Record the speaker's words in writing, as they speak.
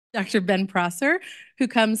Dr. Ben Prosser, who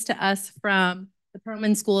comes to us from the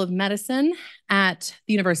Perelman School of Medicine at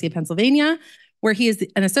the University of Pennsylvania, where he is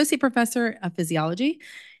an associate professor of physiology,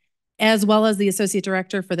 as well as the associate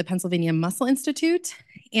director for the Pennsylvania Muscle Institute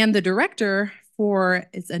and the director for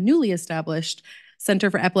a newly established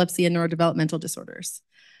Center for Epilepsy and Neurodevelopmental Disorders.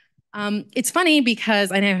 It's funny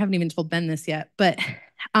because I haven't even told Ben this yet, but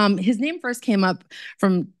his name first came up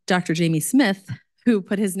from Dr. Jamie Smith, who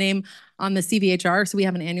put his name on the CVHR. So we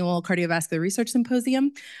have an annual cardiovascular research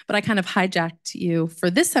symposium, but I kind of hijacked you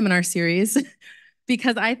for this seminar series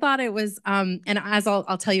because I thought it was, and as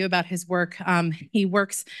I'll tell you about his work, he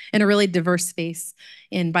works in a really diverse space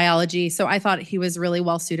in biology. So I thought he was really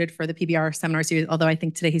well suited for the PBR seminar series, although I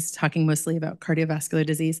think today he's talking mostly about cardiovascular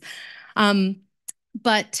disease.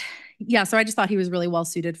 But yeah, so I just thought he was really well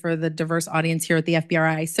suited for the diverse audience here at the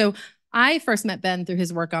FBRI. So I first met Ben through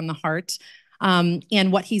his work on the heart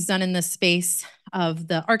and what he's done in the space of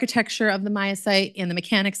the architecture of the myocyte and the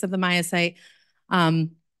mechanics of the myocyte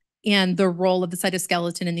and the role of the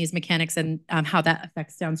cytoskeleton in these mechanics and how that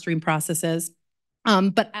affects downstream processes.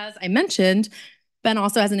 But as I mentioned, Ben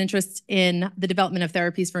also has an interest in the development of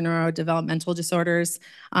therapies for neurodevelopmental disorders,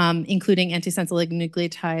 including antisense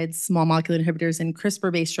oligonucleotides, small molecule inhibitors, and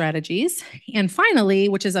CRISPR-based strategies. And finally,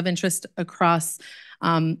 which is of interest across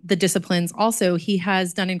the disciplines, also, he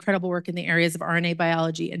has done incredible work in the areas of RNA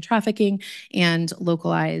biology and trafficking and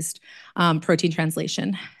localized protein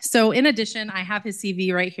translation. So in addition, I have his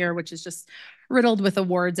CV right here, which is just riddled with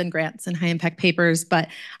awards and grants and high impact papers, but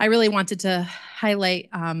I really wanted to highlight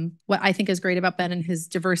what I think is great about Ben and his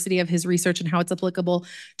diversity of his research and how it's applicable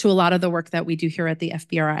to a lot of the work that we do here at the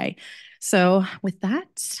FBRI. So with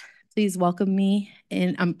that, please welcome me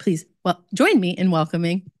in, join me in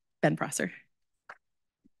welcoming Ben Prosser.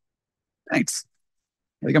 Thanks.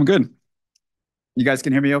 I think I'm good. You guys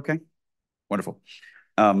can hear me okay? Wonderful.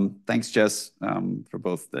 Thanks, Jess, for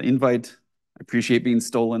both the invite. I appreciate being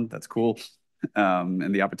stolen. That's cool.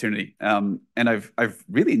 And the opportunity. And I've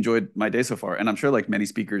really enjoyed my day so far. And I'm sure like many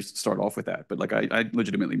speakers start off with that, but like I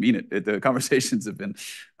legitimately mean it. The conversations have been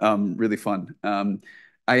really fun.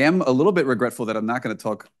 I am a little bit regretful that I'm not going to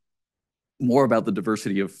talk more about the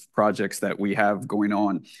diversity of projects that we have going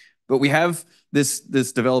on. But we have this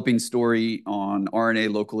developing story on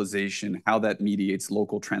RNA localization, how that mediates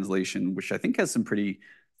local translation, which I think has some pretty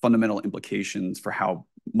fundamental implications for how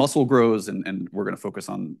muscle grows, and we're going to focus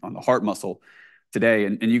on the heart muscle today.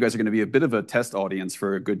 And you guys are going to be a bit of a test audience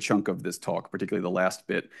for a good chunk of this talk, particularly the last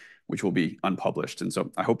bit, which will be unpublished. And so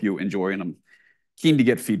I hope you enjoy, and I'm keen to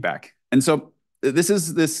get feedback. And so this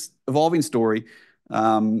is this evolving story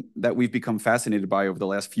that we've become fascinated by over the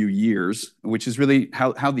last few years, which is really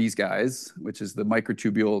how these guys, which is the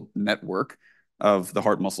microtubule network of the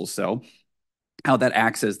heart muscle cell, how that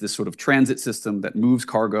acts as this sort of transit system that moves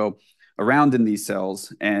cargo around in these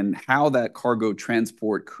cells, and how that cargo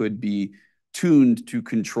transport could be tuned to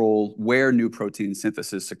control where new protein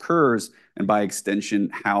synthesis occurs, and by extension,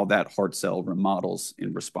 how that heart cell remodels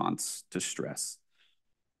in response to stress.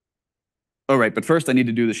 All right, but first I need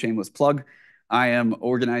to do the shameless plug. I am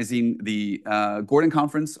organizing the Gordon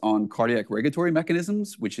Conference on Cardiac Regulatory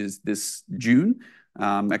Mechanisms, which is this June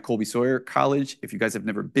at Colby Sawyer College. If you guys have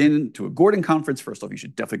never been to a Gordon conference, first off, you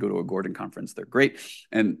should definitely go to a Gordon conference. They're great.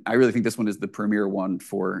 And I really think this one is the premier one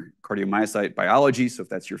for cardiomyocyte biology. So if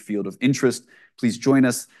that's your field of interest, please join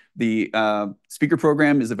us. The speaker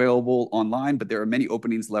program is available online, but there are many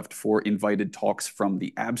openings left for invited talks from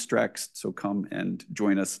the abstracts. So come and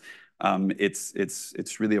join us.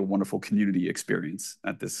 It's really a wonderful community experience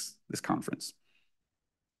at this conference.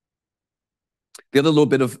 The other little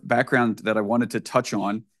bit of background that I wanted to touch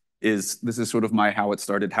on is this is sort of my how it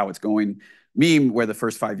started, how it's going meme, where the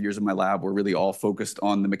first 5 years of my lab were really all focused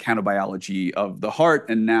on the mechanobiology of the heart.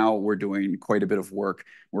 And now we're doing quite a bit of work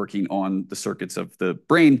working on the circuits of the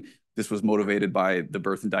brain. This was motivated by the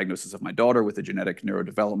birth and diagnosis of my daughter with a genetic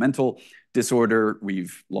neurodevelopmental disorder.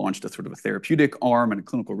 We've launched a sort of a therapeutic arm and a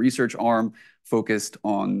clinical research arm focused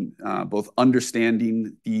on both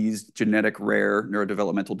understanding these genetic rare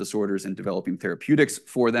neurodevelopmental disorders and developing therapeutics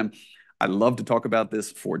for them. I'd love to talk about this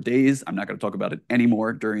for days. I'm not going to talk about it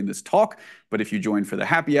anymore during this talk, but if you join for the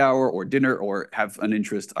happy hour or dinner or have an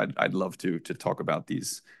interest, I'd love to talk about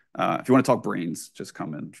these. If you want to talk brains, just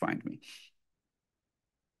come and find me.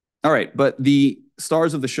 All right, but the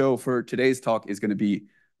stars of the show for today's talk is going to be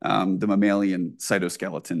the mammalian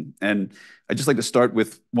cytoskeleton. And I'd just like to start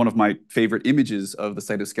with one of my favorite images of the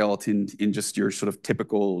cytoskeleton in just your sort of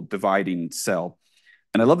typical dividing cell.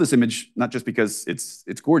 And I love this image, not just because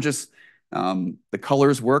it's gorgeous, the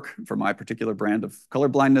colors work for my particular brand of color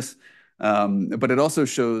blindness, but it also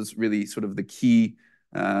shows really sort of the key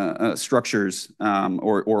structures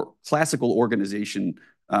or classical organization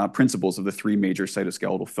principles of the three major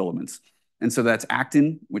cytoskeletal filaments. And so that's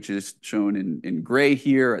actin, which is shown in gray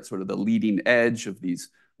here at sort of the leading edge of these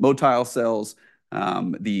motile cells,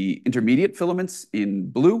 the intermediate filaments in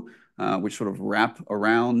blue, which sort of wrap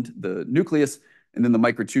around the nucleus, and then the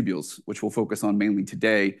microtubules, which we'll focus on mainly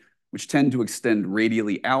today, which tend to extend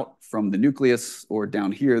radially out from the nucleus, or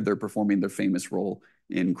down here, they're performing their famous role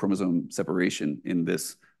in chromosome separation in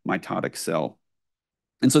this mitotic cell.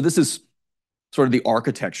 And so this is sort of the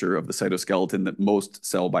architecture of the cytoskeleton that most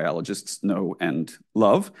cell biologists know and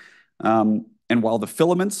love. And while the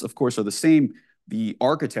filaments, of course, are the same, the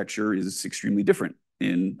architecture is extremely different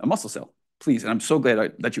in a muscle cell. Please, and I'm so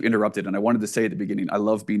glad that you interrupted, and I wanted to say at the beginning, I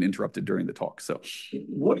love being interrupted during the talk. So,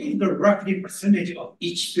 what is the roughly percentage of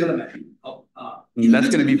each filament? That's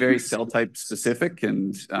going to be very cell type specific,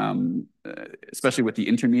 and especially with the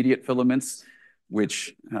intermediate filaments,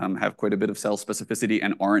 which have quite a bit of cell specificity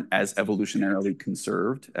and aren't as evolutionarily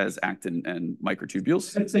conserved as actin and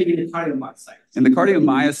microtubules. Let's say in the cardiomyocyte. In the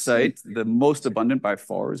cardiomyocyte, the most abundant by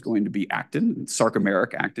far is going to be actin,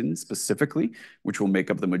 sarcomeric actin specifically, which will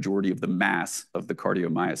make up the majority of the mass of the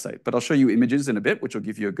cardiomyocyte. But I'll show you images in a bit, which will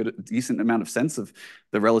give you a decent amount of sense of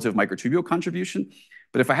the relative microtubule contribution.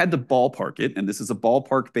 But if I had to ballpark it, and this is a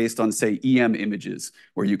ballpark based on, say, EM images,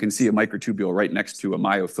 where you can see a microtubule right next to a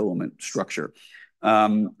myofilament structure,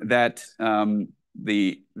 let's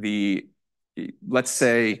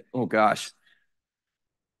say, oh gosh,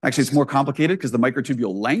 actually it's more complicated because the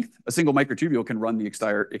microtubule length, a single microtubule can run the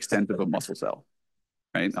entire extent of a muscle cell,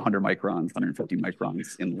 right? 100 microns, 150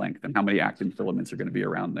 microns in length, and how many actin filaments are going to be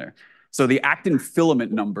around there. So the actin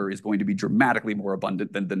filament number is going to be dramatically more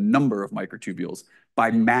abundant than the number of microtubules.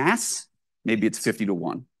 By mass, maybe it's 50 to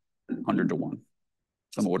 1, 100 to 1,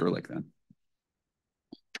 some order like that.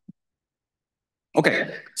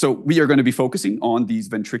 Okay, so we are going to be focusing on these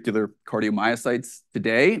ventricular cardiomyocytes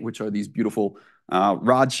today, which are these beautiful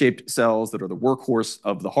rod-shaped cells that are the workhorse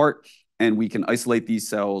of the heart. And we can isolate these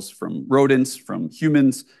cells from rodents, from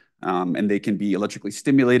humans, and they can be electrically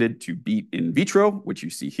stimulated to beat in vitro, which you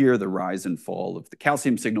see here, the rise and fall of the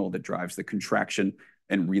calcium signal that drives the contraction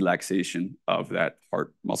and relaxation of that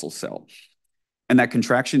heart muscle cell. And that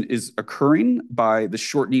contraction is occurring by the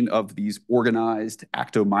shortening of these organized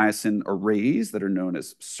actomyosin arrays that are known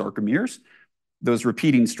as sarcomeres, those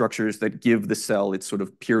repeating structures that give the cell its sort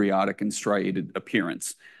of periodic and striated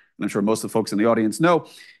appearance. And I'm sure most of the folks in the audience know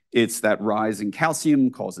it's that rise in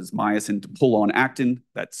calcium causes myosin to pull on actin,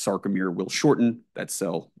 that sarcomere will shorten, that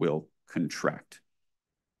cell will contract.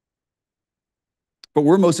 But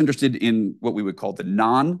we're most interested in what we would call the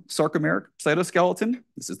non-sarcomeric cytoskeleton.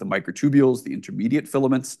 This is the microtubules, the intermediate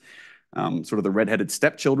filaments, sort of the redheaded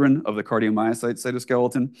stepchildren of the cardiomyocyte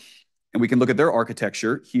cytoskeleton. And we can look at their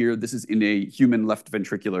architecture here. This is in a human left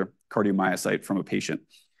ventricular cardiomyocyte from a patient.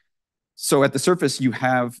 So at the surface, you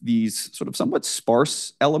have these sort of somewhat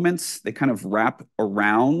sparse elements. They kind of wrap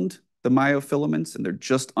around the myofilaments, and they're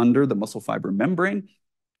just under the muscle fiber membrane.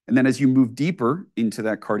 And then as you move deeper into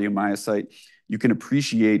that cardiomyocyte, you can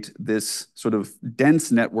appreciate this sort of dense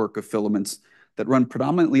network of filaments that run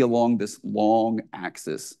predominantly along this long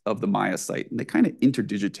axis of the myocyte, and they kind of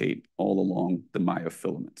interdigitate all along the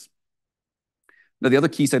myofilaments. Now, the other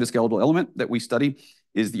key cytoskeletal element that we study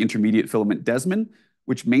is the intermediate filament desmin,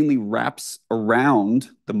 which mainly wraps around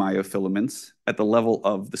the myofilaments at the level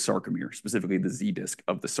of the sarcomere, specifically the Z-disc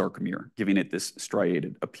of the sarcomere, giving it this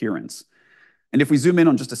striated appearance. And if we zoom in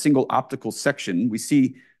on just a single optical section, we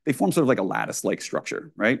see they form sort of like a lattice-like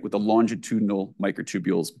structure, right? With the longitudinal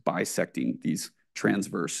microtubules bisecting these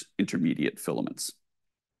transverse intermediate filaments.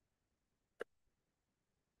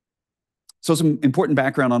 So some important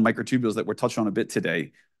background on microtubules that we're touched on a bit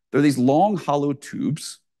today. They're these long hollow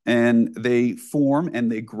tubes, and they form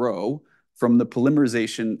and they grow from the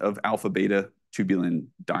polymerization of alpha-beta tubulin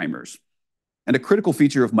dimers. And a critical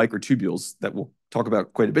feature of microtubules that we'll talk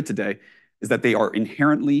about quite a bit today is that they are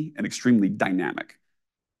inherently and extremely dynamic.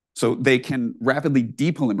 So they can rapidly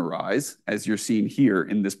depolymerize, as you're seeing here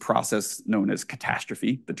in this process known as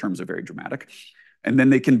catastrophe. The terms are very dramatic. And then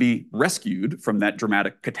they can be rescued from that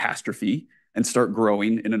dramatic catastrophe and start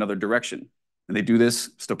growing in another direction. And they do this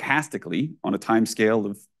stochastically on a time scale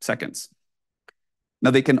of seconds.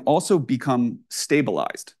 Now, they can also become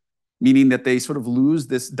stabilized, meaning that they sort of lose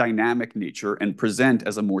this dynamic nature and present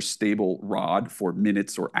as a more stable rod for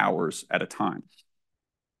minutes or hours at a time.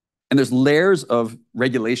 And there's layers of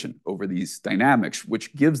regulation over these dynamics,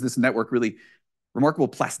 which gives this network really remarkable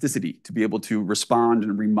plasticity to be able to respond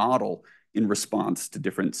and remodel in response to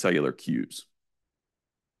different cellular cues.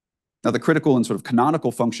 Now, the critical and sort of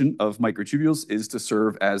canonical function of microtubules is to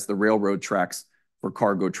serve as the railroad tracks for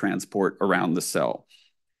cargo transport around the cell.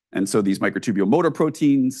 And so these microtubule motor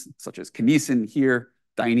proteins, such as kinesin here,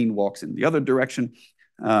 dynein walks in the other direction.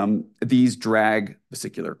 These drag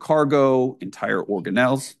vesicular cargo, entire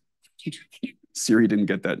organelles. Siri didn't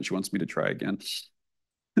get that, and she wants me to try again.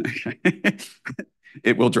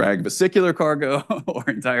 It will drag vesicular cargo or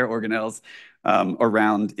entire organelles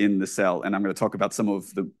around in the cell. And I'm going to talk about some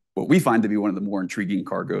of what we find to be one of the more intriguing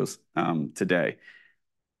cargoes today.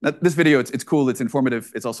 Now, this video, it's cool, it's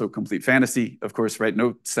informative, it's also complete fantasy, of course, right?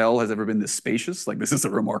 No cell has ever been this spacious. Like, this is a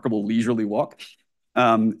remarkable leisurely walk.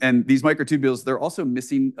 And these microtubules, they're also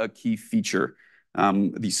missing a key feature,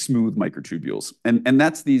 these smooth microtubules. And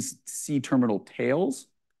that's these C-terminal tails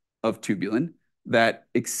of tubulin that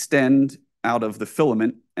extend out of the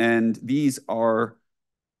filament. And these are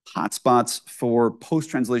hotspots for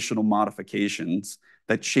post-translational modifications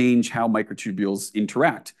that change how microtubules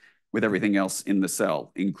interact with everything else in the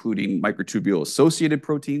cell, including microtubule-associated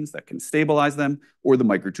proteins that can stabilize them, or the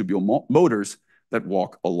microtubule motors that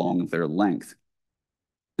walk along their length.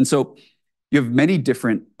 And so you have many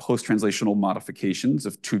different post-translational modifications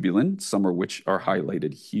of tubulin, some of which are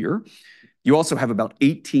highlighted here. You also have about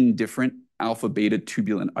 18 different alpha-beta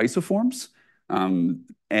tubulin isoforms,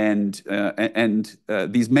 and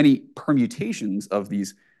these many permutations of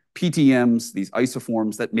these PTMs, these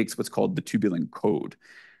isoforms, that makes what's called the tubulin code.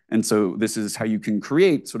 And so this is how you can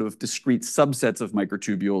create sort of discrete subsets of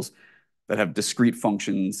microtubules that have discrete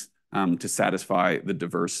functions to satisfy the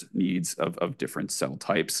diverse needs of different cell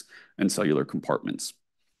types and cellular compartments.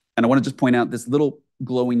 And I want to just point out this little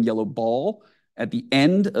glowing yellow ball at the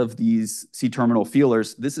end of these C-terminal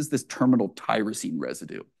feelers. This is this terminal tyrosine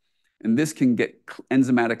residue. And this can get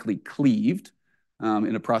enzymatically cleaved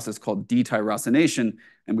in a process called detyrosination.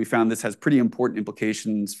 And we found this has pretty important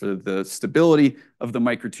implications for the stability of the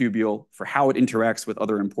microtubule, for how it interacts with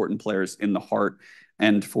other important players in the heart,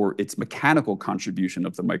 and for its mechanical contribution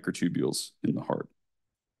of the microtubules in the heart.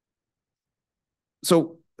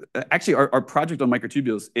 So actually, our project on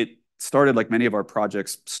microtubules, it started like many of our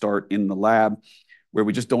projects start in the lab, where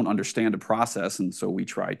we just don't understand a process, and so we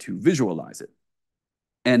try to visualize it.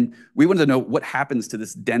 And we wanted to know what happens to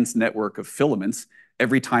this dense network of filaments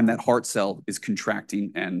every time that heart cell is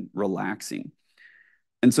contracting and relaxing.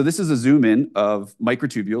 And so this is a zoom in of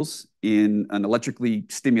microtubules in an electrically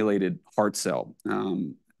stimulated heart cell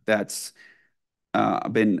that's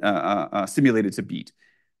been stimulated to beat.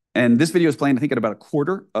 And this video is playing, I think, at about a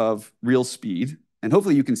quarter of real speed. And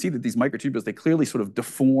hopefully you can see that these microtubules, they clearly sort of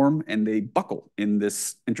deform and they buckle in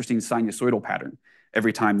this interesting sinusoidal pattern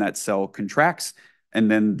every time that cell contracts, and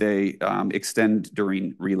then they extend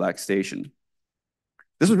during relaxation.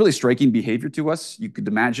 This was really striking behavior to us. You could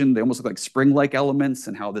imagine they almost look like spring-like elements,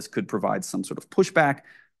 and how this could provide some sort of pushback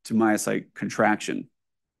to myocyte contraction.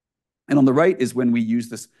 And on the right is when we use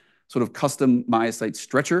this sort of custom myocyte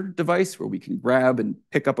stretcher device, where we can grab and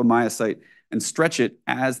pick up a myocyte and stretch it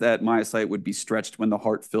as that myocyte would be stretched when the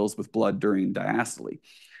heart fills with blood during diastole.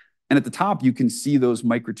 And at the top, you can see those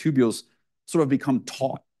microtubules sort of become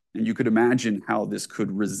taut. And you could imagine how this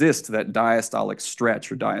could resist that diastolic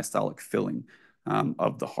stretch or diastolic filling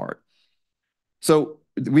of the heart. So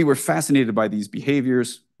we were fascinated by these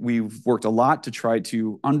behaviors. We've worked a lot to try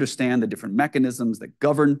to understand the different mechanisms that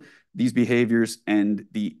govern these behaviors and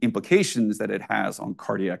the implications that it has on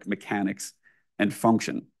cardiac mechanics and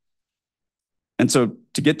function. And so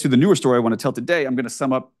to get to the newer story I want to tell today, I'm going to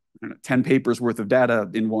sum up 10 papers worth of data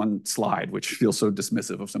in one slide, which feels so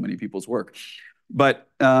dismissive of so many people's work. But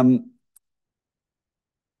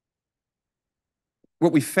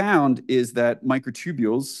what we found is that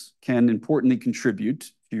microtubules can importantly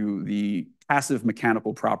contribute to the passive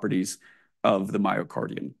mechanical properties of the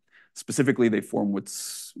myocardium. Specifically, they form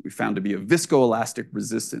what's we found to be a viscoelastic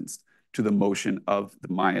resistance to the motion of the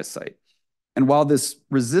myocyte. And while this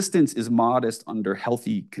resistance is modest under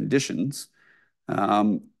healthy conditions,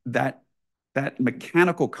 that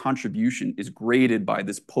mechanical contribution is graded by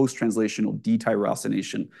this post-translational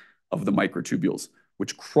detyrosination of the microtubules,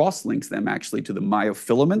 which cross-links them actually to the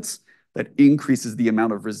myofilaments that increases the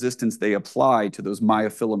amount of resistance they apply to those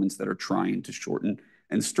myofilaments that are trying to shorten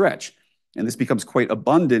and stretch. And this becomes quite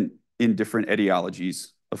abundant in different etiologies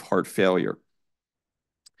of heart failure.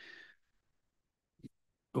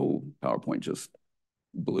 Oh, PowerPoint just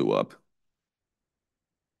blew up.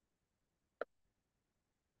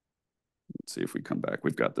 Let's see if we come back.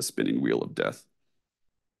 We've got the spinning wheel of death.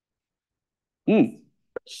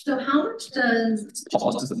 So how much does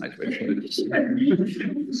pause is a nice way to put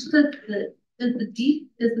it. the Is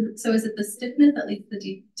it the stiffness that leads to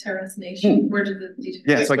the detyrosination, or does the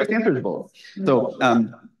Yeah, so I guess the answer is both. So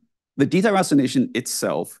the detyrosination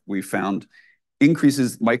itself, we found,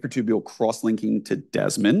 increases microtubule cross-linking to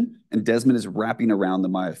desmin, and desmin is wrapping around the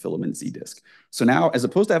myofilament Z disc. So now, as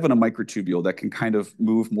opposed to having a microtubule that can kind of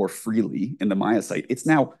move more freely in the myocyte, it's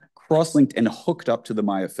now cross-linked and hooked up to the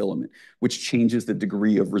myofilament, which changes the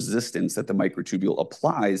degree of resistance that the microtubule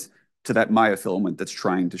applies to that myofilament that's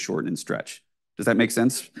trying to shorten and stretch. Does that make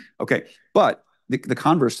sense? Okay, but the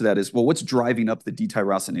converse to that is, well, what's driving up the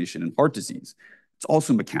detyrosination in heart disease? It's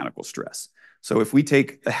also mechanical stress. So if we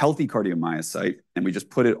take a healthy cardiomyocyte and we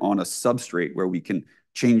just put it on a substrate where we can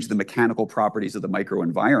change the mechanical properties of the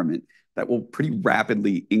microenvironment, that will pretty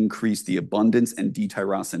rapidly increase the abundance and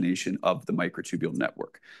detyrosination of the microtubule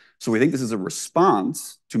network. So we think this is a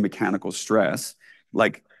response to mechanical stress,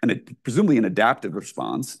 like presumably an adaptive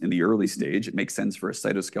response in the early stage. It makes sense for a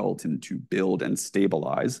cytoskeleton to build and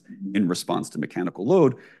stabilize in response to mechanical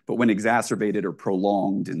load. But when exacerbated or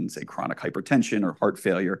prolonged in, say, chronic hypertension or heart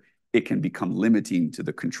failure, it can become limiting to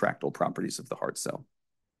the contractile properties of the heart cell.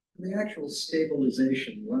 The actual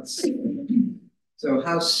stabilization, so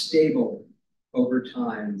how stable over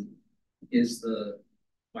time is the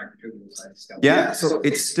microtubule cytoskeleton? Yeah, so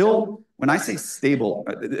it's still, when I say stable,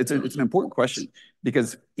 it's an important question,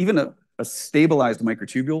 because even a stabilized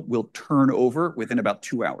microtubule will turn over within about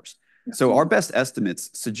 2 hours. So our best estimates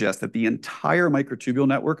suggest that the entire microtubule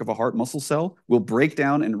network of a heart muscle cell will break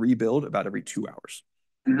down and rebuild about every 2 hours.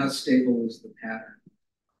 And how stable is the pattern?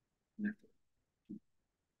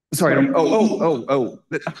 Sorry,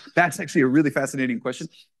 that's actually a really fascinating question.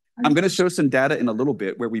 I'm going to show some data in a little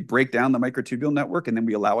bit where we break down the microtubule network and then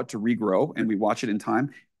we allow it to regrow and we watch it in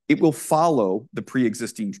time. It will follow the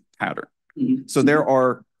pre-existing pattern. So there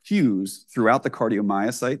are cues throughout the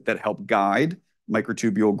cardiomyocyte that help guide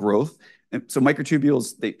microtubule growth. And so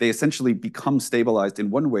microtubules, they essentially become stabilized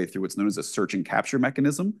in one way through what's known as a search and capture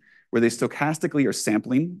mechanism, where they stochastically are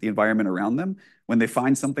sampling the environment around them. When they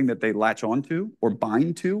find something that they latch onto or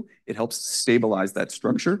bind to, it helps stabilize that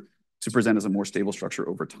structure to present as a more stable structure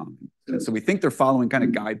over time. And so we think they're following kind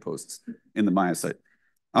of guideposts in the myocyte.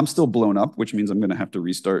 I'm still blown up, which means I'm going to have to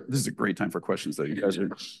restart. This is a great time for questions, though. You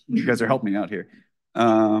guys are helping me out here.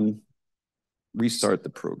 Restart the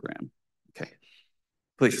program. Okay,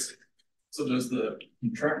 please. So does the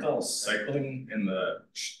contractile cycling and the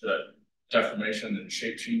deformation and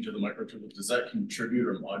shape change of the microtubule, does that contribute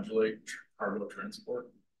or modulate cargo transport?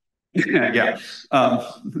 Yeah,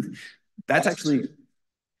 that's actually,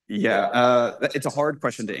 it's a hard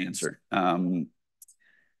question to answer.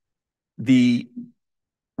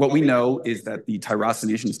 What we know is that the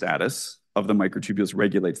tyrosination status of the microtubules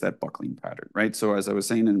regulates that buckling pattern, right? So as I was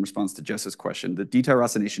saying in response to Jess's question, the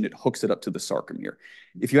detyrosination, it hooks it up to the sarcomere.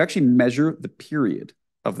 If you actually measure the period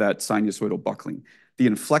of that sinusoidal buckling, the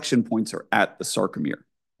inflection points are at the sarcomere,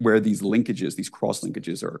 where these linkages, these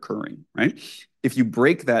cross-linkages are occurring, right? If you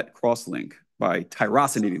break that cross-link by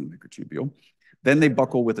tyrosinating the microtubule, then they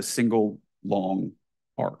buckle with a single long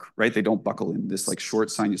arc, right? They don't buckle in this like short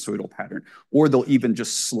sinusoidal pattern, or they'll even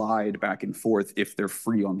just slide back and forth if they're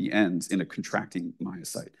free on the ends in a contracting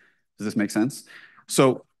myocyte. Does this make sense?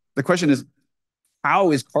 So the question is,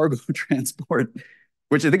 how is cargo transport,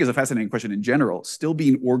 which I think is a fascinating question in general, still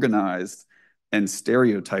being organized and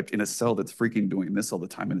stereotyped in a cell that's freaking doing this all the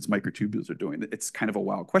time and its microtubules are doing it? It's kind of a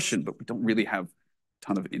wild question, but we don't really have a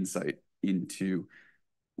ton of insight into.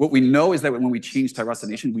 What we know is that when we change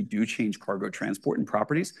tyrosination, we do change cargo transport and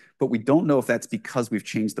properties, but we don't know if that's because we've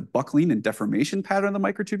changed the buckling and deformation pattern of the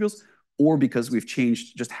microtubules or because we've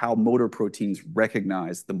changed just how motor proteins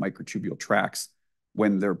recognize the microtubule tracks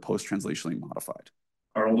when they're post-translationally modified.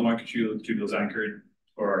 Are all the microtubules anchored,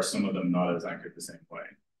 or are some of them not as anchored the same way?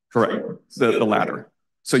 Correct, the latter.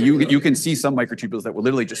 So you can see some microtubules that will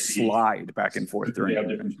literally just slide back and forth. They have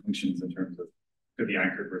different functions in terms of could be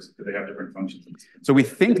anchored versus could they have different functions? So we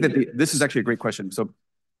think that this is actually a great question. So,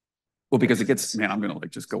 well, because it gets, man, I'm going to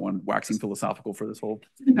like just go on waxing philosophical for this whole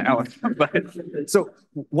hour. But so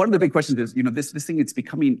one of the big questions is, this thing, it's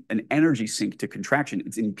becoming an energy sink to contraction.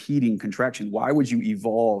 It's impeding contraction. Why would you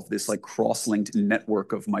evolve this like cross-linked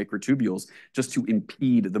network of microtubules just to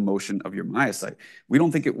impede the motion of your myocyte? We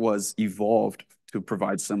don't think it was evolved to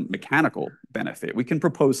provide some mechanical benefit. We can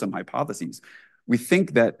propose some hypotheses. We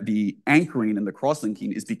think that the anchoring and the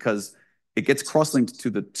cross-linking is because it gets cross-linked to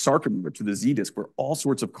the sarcomere, to the Z disc, where all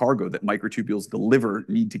sorts of cargo that microtubules deliver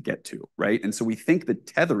need to get to, right? And so we think the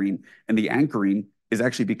tethering and the anchoring is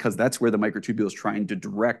actually because that's where the microtubule is trying to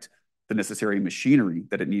direct the necessary machinery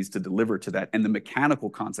that it needs to deliver to that. And the mechanical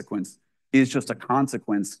consequence is just a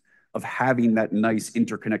consequence of having that nice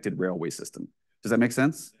interconnected railway system. Does that make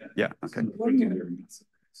sense? Yeah. Okay.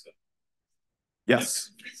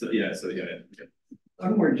 Yes.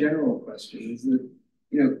 One more general question is that,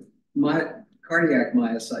 my cardiac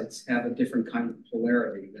myocytes have a different kind of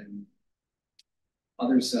polarity than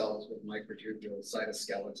other cells with microtubule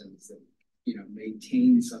cytoskeletons that,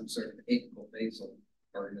 maintain some sort of apical basal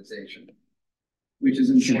organization, which is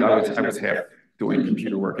important. I was half doing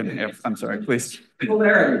computer work and half, I'm sorry, please.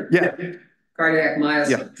 Polarity. Yeah. Cardiac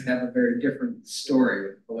myocytes have a very different story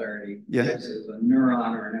with polarity. Yeah. Versus a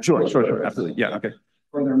neuron or an Sure, absolutely. Yeah, okay.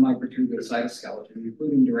 For their microtubule cytoskeleton,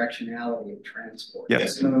 including directionality of transport.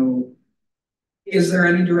 Yes. So is there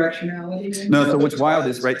any directionality? No, so what's wild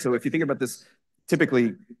is, right, so if you think about this,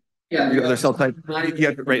 typically, the other cell type,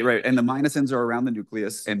 right, and the minus ends are around the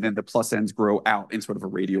nucleus, and then the plus ends grow out in sort of a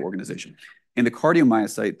radial organization. In the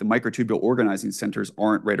cardiomyocyte, the microtubule organizing centers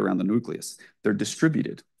aren't right around the nucleus. They're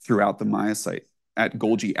distributed throughout the myocyte at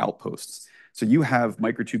Golgi outposts. So you have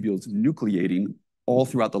microtubules nucleating all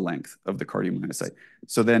throughout the length of the cardiomyocyte.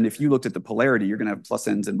 So then if you looked at the polarity, you're going to have plus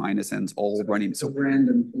ends and minus ends all running. So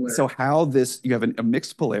random polarity. So how you have a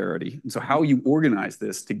mixed polarity. And so how you organize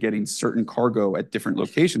this to getting certain cargo at different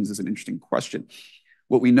locations is an interesting question.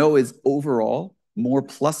 What we know is overall, more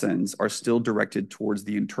plus ends are still directed towards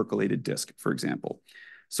the intercalated disc, for example.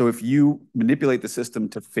 So if you manipulate the system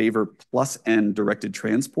to favor plus end directed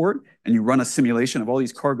transport and you run a simulation of all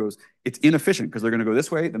these cargoes, it's inefficient because they're going to go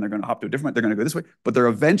this way, then they're going to hop to a different, they're going to go this way, but they're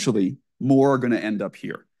eventually more are going to end up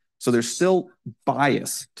here. So there's still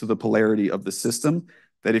bias to the polarity of the system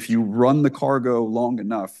that if you run the cargo long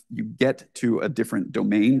enough, you get to a different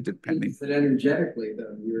domain depending. But energetically,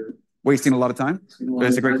 though, you're wasting a lot of time?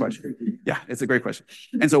 It's a great question. Yeah, it's a great question.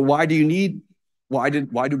 And so why do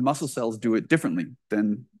muscle cells do it differently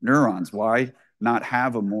than neurons? Why not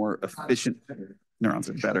have a more efficient? Neurons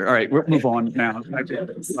are better. All right, we'll move on now.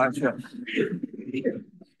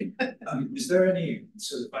 Is there any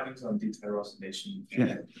sort of findings on detyrostination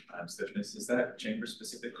and stiffness? Is that chamber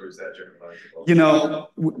specific or is that generalized?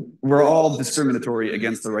 We're all discriminatory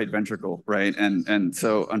against the right ventricle, right? And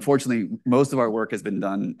so unfortunately, most of our work has been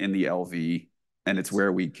done in the LV, and it's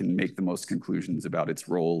where we can make the most conclusions about its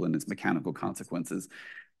role and its mechanical consequences.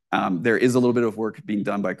 There is a little bit of work being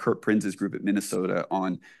done by Kurt Prinz's group at Minnesota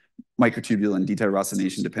on microtubule and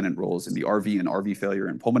detyrosination dependent roles in the RV and RV failure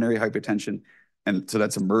and pulmonary hypertension. And so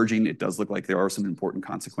that's emerging. It does look like there are some important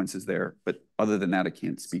consequences there. But other than that, I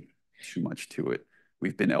can't speak too much to it.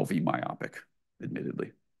 We've been LV myopic,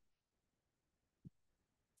 admittedly.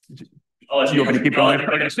 I'll let you keep going.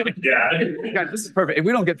 Yeah. Guys, this is perfect. If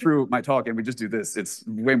we don't get through my talk and we just do this, it's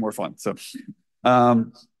way more fun. So,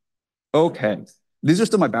 okay. These are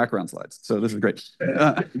still my background slides. So this is great.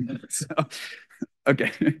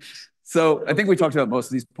 Okay. So I think we talked about most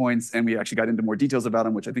of these points and we actually got into more details about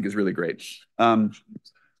them, which I think is really great.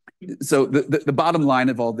 So the bottom line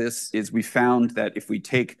of all this is we found that if we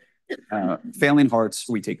take failing hearts,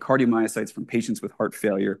 we take cardiomyocytes from patients with heart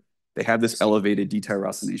failure, they have this elevated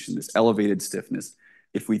detyrosination, this elevated stiffness.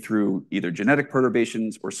 If we, through either genetic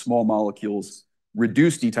perturbations or small molecules,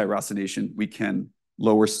 reduce detyrosination, we can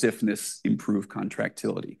lower stiffness, improve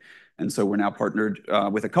contractility. And so we're now partnered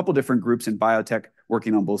with a couple different groups in biotech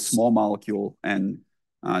working on both small molecule and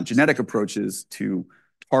genetic approaches to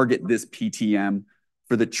target this PTM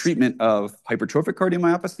for the treatment of hypertrophic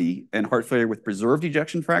cardiomyopathy and heart failure with preserved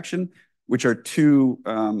ejection fraction, which are two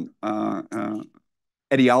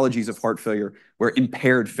etiologies of heart failure where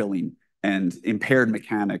impaired filling and impaired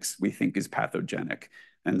mechanics we think is pathogenic.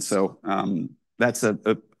 And so that's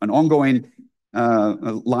an ongoing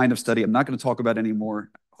line of study. I'm not going to talk about anymore.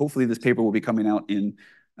 Hopefully this paper will be coming out in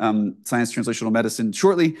Science Translational Medicine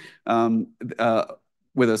shortly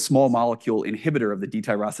with a small molecule inhibitor of the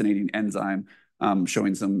detyrosinating enzyme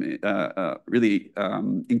showing some really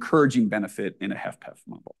encouraging benefit in a HFpEF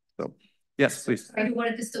model. So yes, please. I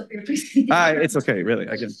wanted to stop your presentation. It's okay, really.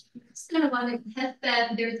 I can. It's kind of like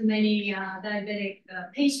HFpEF. There's many diabetic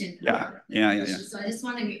patients. Yeah. So I just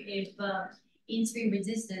wondering if insulin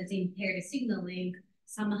resistance impaired signaling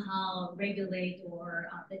somehow regulate or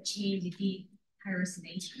change the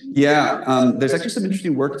tyrosination. Yeah, there's actually some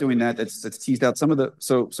interesting work doing that. That's teased out some of the.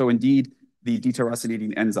 So indeed, the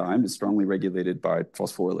detyrosinating enzyme is strongly regulated by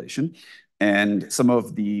phosphorylation. And some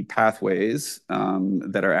of the pathways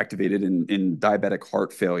that are activated in diabetic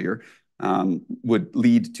heart failure would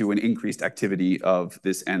lead to an increased activity of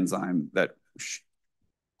this enzyme that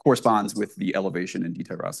corresponds with the elevation in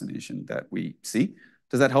detyrosination that we see.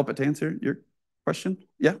 Does that help it to answer your question?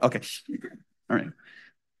 Yeah? Okay. All right.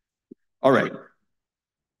 All right.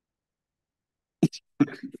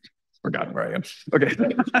 Forgotten where I am. Okay.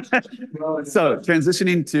 So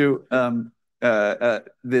transitioning to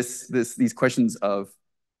these questions of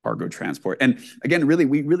cargo transport. And again,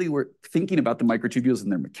 we really were thinking about the microtubules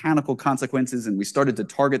and their mechanical consequences, and we started to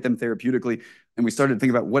target them therapeutically, and we started to think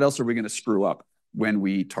about what else are we going to screw up when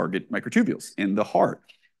we target microtubules in the heart.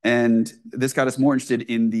 And this got us more interested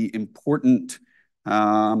in the important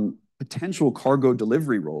potential cargo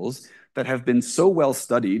delivery roles that have been so well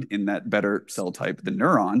studied in that better cell type, the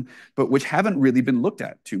neuron, but which haven't really been looked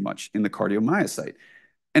at too much in the cardiomyocyte.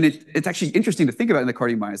 And it's actually interesting to think about in the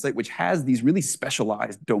cardiomyocyte, which has these really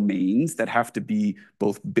specialized domains that have to be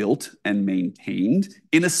both built and maintained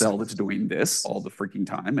in a cell that's doing this all the freaking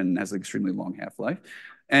time and has an extremely long half-life.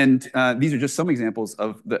 And these are just some examples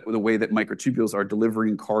of the way that microtubules are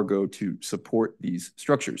delivering cargo to support these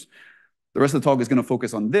structures. The rest of the talk is going to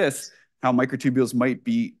focus on this, how microtubules might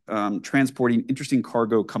be transporting interesting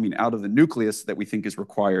cargo coming out of the nucleus that we think is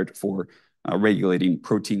required for regulating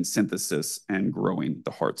protein synthesis and growing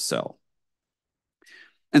the heart cell.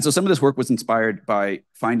 And so some of this work was inspired by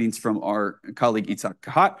findings from our colleague Itzhak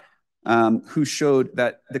Kahat, who showed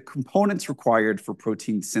that the components required for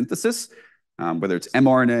protein synthesis, whether it's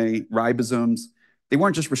mRNA, ribosomes, they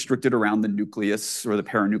weren't just restricted around the nucleus or the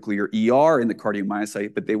paranuclear ER in the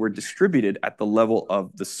cardiomyocyte, but they were distributed at the level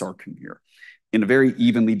of the sarcomere in a very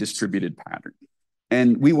evenly distributed pattern.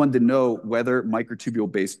 And we wanted to know whether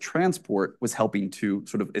microtubule-based transport was helping to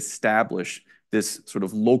sort of establish this sort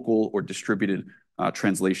of local or distributed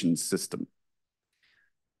translation system.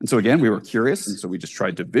 And so again, we were curious, and so we just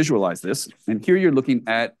tried to visualize this. And here you're looking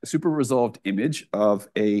at a super resolved image of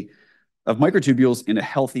microtubules in a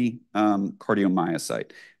healthy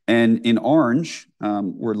cardiomyocyte. And in orange,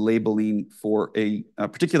 we're labeling for a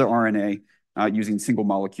particular RNA using single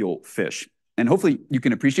molecule FISH. And hopefully you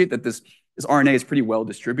can appreciate that this RNA is pretty well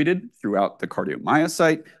distributed throughout the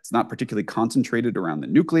cardiomyocyte. It's not particularly concentrated around the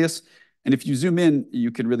nucleus. And if you zoom in,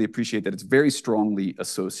 you can really appreciate that it's very strongly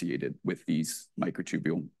associated with these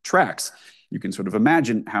microtubule tracks. You can sort of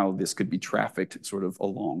imagine how this could be trafficked sort of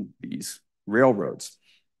along these railroads.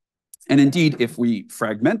 And indeed, if we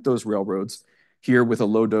fragment those railroads here with a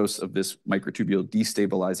low dose of this microtubule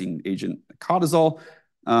destabilizing agent cortisol,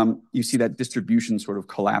 you see that distribution sort of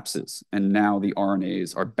collapses. And now the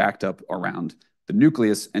RNAs are backed up around the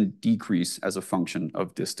nucleus and decrease as a function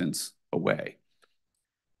of distance away.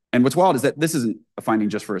 And what's wild is that this isn't a finding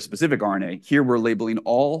just for a specific RNA. Here we're labeling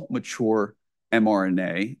all mature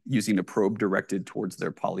mRNA using a probe directed towards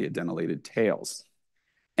their polyadenylated tails.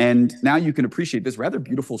 And now you can appreciate this rather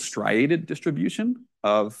beautiful striated distribution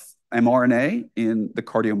of mRNA in the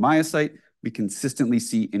cardiomyocyte. We consistently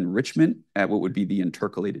see enrichment at what would be the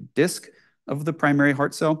intercalated disc of the primary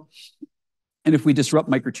heart cell. And if we disrupt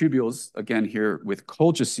microtubules, again here with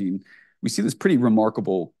colchicine, we see this pretty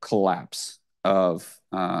remarkable collapse of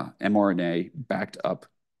mRNA backed up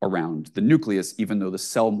around the nucleus, even though the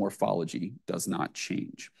cell morphology does not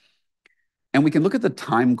change. And we can look at the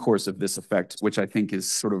time course of this effect, which I think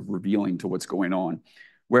is sort of revealing to what's going on,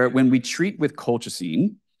 where when we treat with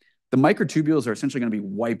colchicine, the microtubules are essentially going to be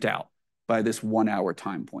wiped out by this 1 hour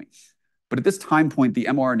time point. But at this time point, the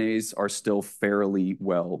mRNAs are still fairly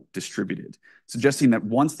well distributed, suggesting that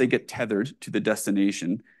once they get tethered to the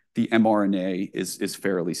destination, the mRNA is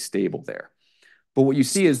fairly stable there. But what you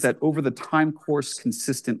see is that over the time course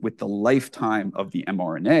consistent with the lifetime of the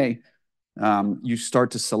mRNA, you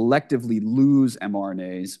start to selectively lose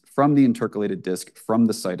mRNAs from the intercalated disc, from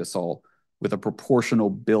the cytosol, with a proportional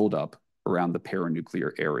buildup around the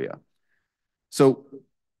paranuclear area. So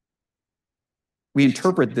we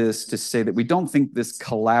interpret this to say that we don't think this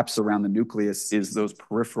collapse around the nucleus is those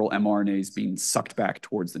peripheral mRNAs being sucked back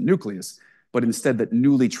towards the nucleus, but instead that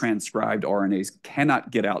newly transcribed RNAs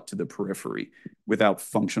cannot get out to the periphery without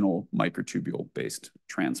functional microtubule-based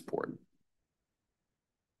transport.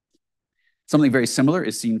 Something very similar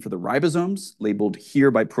is seen for the ribosomes, labeled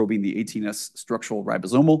here by probing the 18S structural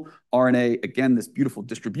ribosomal RNA. Again, this beautiful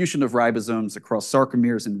distribution of ribosomes across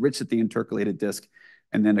sarcomeres enriched at the intercalated disc,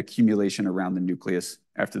 and then accumulation around the nucleus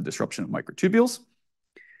after the disruption of microtubules.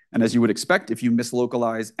 And as you would expect, if you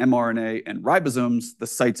mislocalize mRNA and ribosomes, the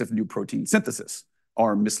sites of new protein synthesis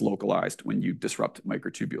are mislocalized when you disrupt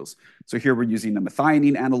microtubules. So here we're using a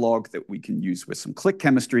methionine analog that we can use with some click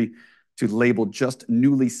chemistry to label just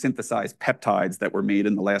newly synthesized peptides that were made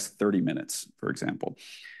in the last 30 minutes, for example.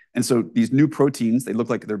 And so these new proteins, they look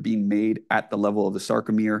like they're being made at the level of the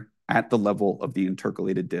sarcomere, at the level of the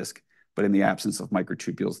intercalated disc, but in the absence of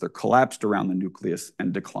microtubules, they're collapsed around the nucleus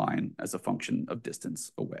and decline as a function of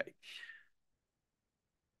distance away.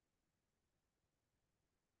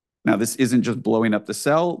 Now, this isn't just blowing up the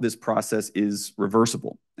cell. This process is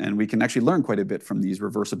reversible, and we can actually learn quite a bit from these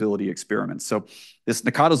reversibility experiments. So this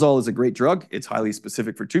nicotazole is a great drug. It's highly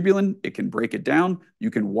specific for tubulin. It can break it down.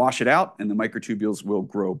 You can wash it out, and the microtubules will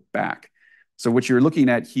grow back. So what you're looking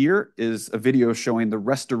at here is a video showing the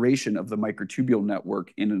restoration of the microtubule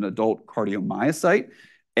network in an adult cardiomyocyte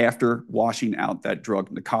after washing out that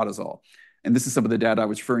drug nicotazole. And this is some of the data I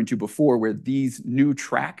was referring to before, where these new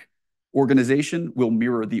track organization will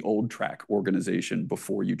mirror the old track organization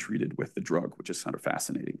before you treated with the drug, which is kind of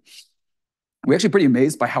fascinating. We're actually pretty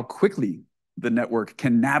amazed by how quickly the network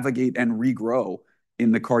can navigate and regrow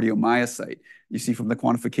in the cardiomyocyte. You see from the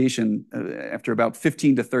quantification, after about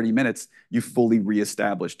 15 to 30 minutes, you fully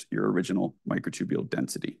reestablished your original microtubule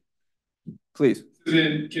density. Please. So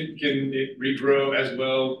then can it regrow as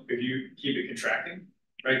well if you keep it contracting,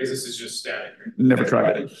 right? Because this is just static. Right? Never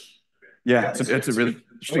tried it. Yeah, it's a really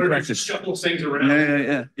interesting practice. Shuffle things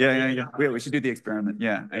around. Yeah. We should do the experiment.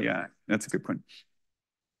 Yeah, that's a good point.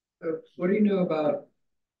 So what do you know about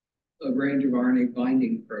a range of RNA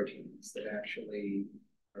binding proteins that actually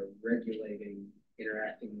are regulating,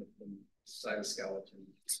 interacting with the cytoskeleton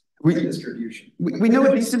distribution? We know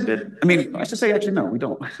a decent bit. I mean, I should say, actually, no, we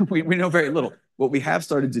don't. we know very little. What we have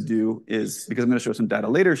started to do is, because I'm going to show some data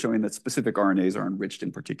later showing that specific RNAs are enriched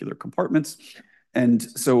in particular compartments. And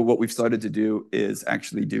so what we've started to do is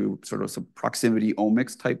actually do sort of some proximity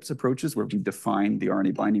omics types approaches where we define the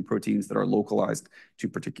RNA binding proteins that are localized to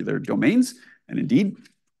particular domains. And indeed,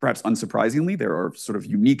 perhaps unsurprisingly, there are sort of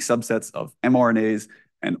unique subsets of mRNAs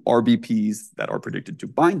and RBPs that are predicted to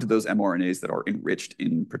bind to those mRNAs that are enriched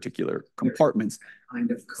in particular compartments.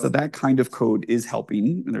 So that kind of code is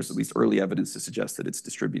helping, and there's at least early evidence to suggest that it's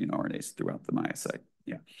distributing RNAs throughout the myocyte.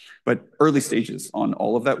 Yeah, but early stages on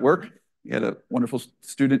all of that work. We had a wonderful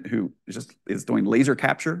student who is doing laser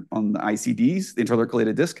capture on the ICDs, the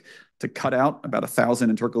intercalated disc, to cut out about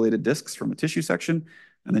 1,000 intercalated discs from a tissue section.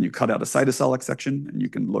 And then you cut out a cytosolic section, and you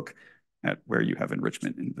can look at where you have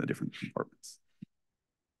enrichment in the different compartments.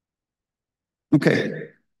 Okay,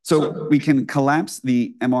 so we can collapse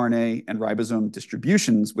the mRNA and ribosome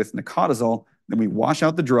distributions with nicotazole. Then we wash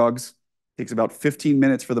out the drugs. It takes about 15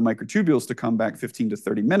 minutes for the microtubules to come back, 15 to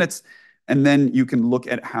 30 minutes. And then you can look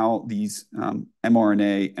at how these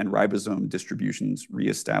mRNA and ribosome distributions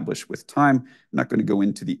reestablish with time. I'm not going to go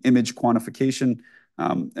into the image quantification,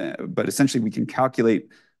 but essentially we can calculate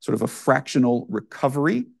sort of a fractional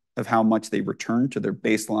recovery of how much they return to their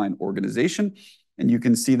baseline organization. And you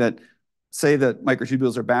can see that, say that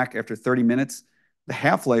microtubules are back after 30 minutes, the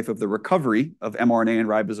half-life of the recovery of mRNA and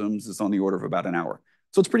ribosomes is on the order of about an hour.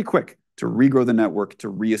 So it's pretty quick to regrow the network, to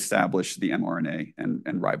reestablish the mRNA and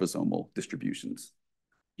ribosomal distributions.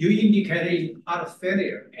 You indicated heart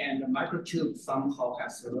failure and the microtube somehow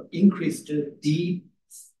has increased the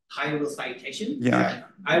pyrocytation. Yeah.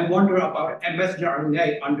 I wonder about messenger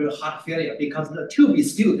RNA under heart failure because the tube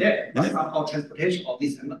is still there, but somehow transportation of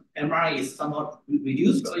this mRNA is somehow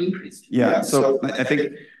reduced or increased. Yeah, so I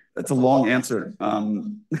think that's a long answer,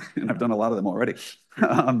 and I've done a lot of them already.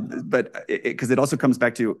 But because it also comes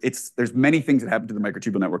back to, there's many things that happen to the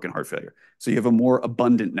microtubule network in heart failure. So you have a more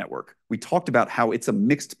abundant network. We talked about how it's a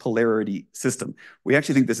mixed polarity system. We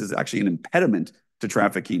actually think this is actually an impediment to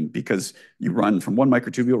trafficking because you run from one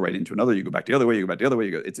microtubule right into another. You go back the other way. You go back the other way.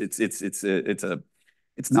 You go.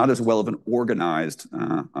 It's not as well of an organized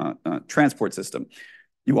transport system.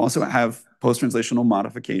 You also have post-translational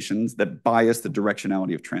modifications that bias the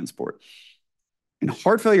directionality of transport. In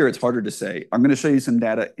heart failure, it's harder to say. I'm going to show you some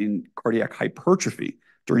data in cardiac hypertrophy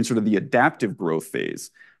during sort of the adaptive growth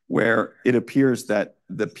phase, where it appears that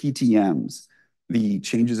the PTMs, the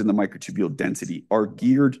changes in the microtubule density, are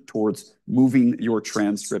geared towards moving your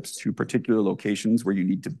transcripts to particular locations where you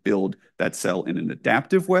need to build that cell in an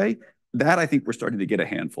adaptive way. That, I think, we're starting to get a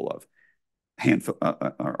handful of.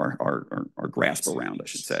 Our grasp around, I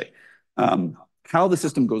should say. How the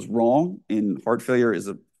system goes wrong in heart failure is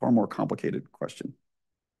a far more complicated question.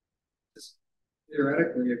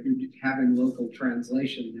 Theoretically, if you're having local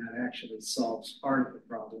translation, that actually solves part of the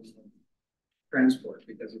problem of transport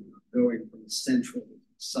because you're going from the central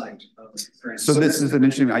site of transport. So this is an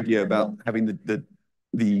interesting idea about having the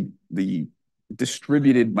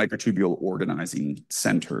distributed microtubule organizing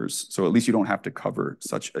centers. So at least you don't have to cover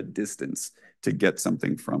such a distance to get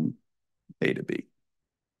something from A to B.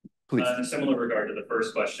 Please. In similar regard to the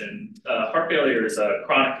first question, heart failure is a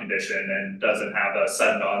chronic condition and doesn't have a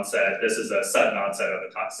sudden onset. This is a sudden onset of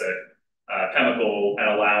a toxic chemical and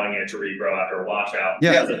allowing it to regrow after a washout,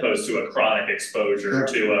 as opposed to a chronic exposure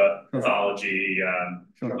to a pathology,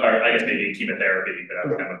 or I guess maybe chemotherapy, you could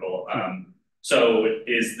have a chemical. So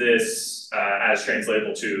is this as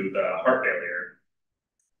translatable to the heart failure?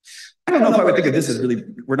 I don't know if I would think of this as really,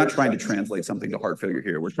 we're not trying to translate something to heart failure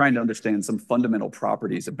here. We're trying to understand some fundamental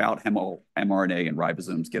properties about how mRNA and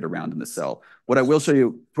ribosomes get around in the cell. What I will show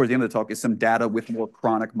you towards the end of the talk is some data with more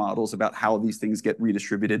chronic models about how these things get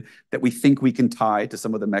redistributed that we think we can tie to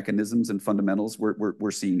some of the mechanisms and fundamentals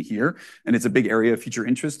we're seeing here. And it's a big area of future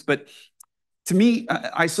interest. But to me,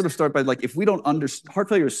 I sort of start by like, if we don't understand, heart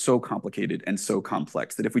failure is so complicated and so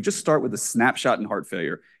complex that if we just start with a snapshot in heart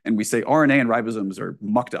failure and we say RNA and ribosomes are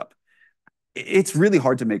mucked up, it's really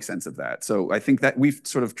hard to make sense of that. So I think that we've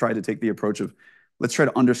sort of tried to take the approach of let's try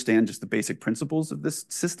to understand just the basic principles of this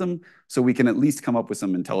system so we can at least come up with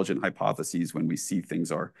some intelligent hypotheses when we see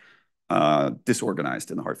things are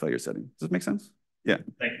disorganized in the heart failure setting. Does this make sense? Yeah.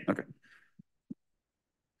 Thank you. Okay.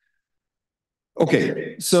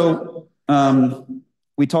 Okay. So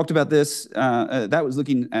we talked about this. That was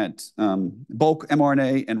looking at bulk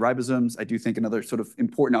mRNA and ribosomes. I do think another sort of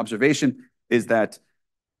important observation is that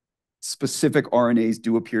specific RNAs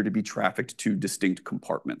do appear to be trafficked to distinct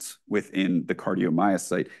compartments within the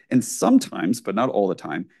cardiomyocyte. And sometimes, but not all the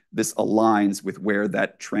time, this aligns with where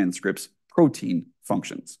that transcript's protein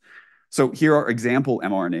functions. So here are example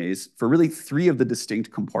mRNAs for really 3 of the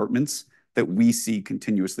distinct compartments that we see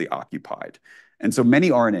continuously occupied. And so many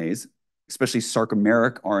RNAs, especially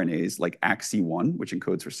sarcomeric RNAs like AXE1, which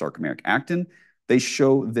encodes for sarcomeric actin, they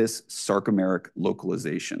show this sarcomeric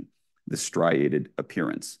localization, this striated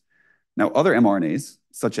appearance. Now, other mRNAs,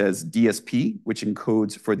 such as DSP, which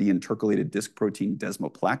encodes for the intercalated disc protein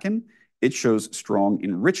desmoplakin, it shows strong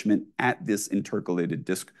enrichment at this intercalated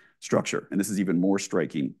disc structure. And this is even more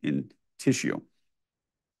striking in tissue.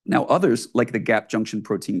 Now, others, like the gap junction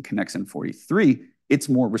protein connexin 43, it's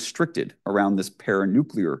more restricted around this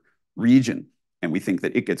paranuclear region. And we think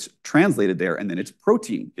that it gets translated there, and then its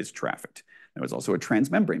protein is trafficked. There was also a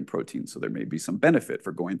transmembrane protein, so there may be some benefit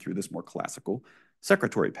for going through this more classical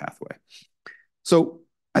secretory pathway. So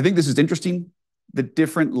I think this is interesting. The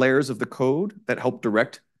different layers of the code that help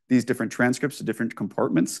direct these different transcripts to different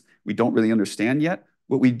compartments, we don't really understand yet.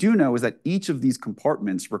 What we do know is that each of these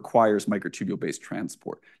compartments requires microtubule-based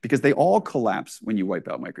transport because they all collapse when you wipe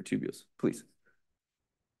out microtubules. Please.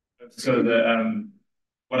 So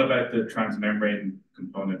what about the transmembrane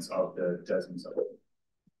components of the desmosome?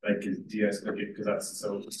 Like is DS, because that's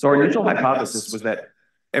so. So our initial hypothesis was that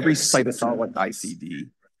every cytosolic ICD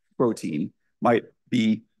protein might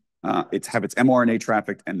be have its mRNA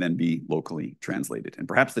trafficked and then be locally translated. And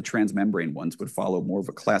perhaps the transmembrane ones would follow more of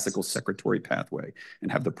a classical secretory pathway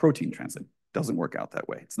and have the protein translate. Doesn't work out that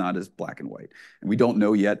way. It's not as black and white. And we don't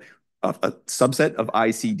know yet. A subset of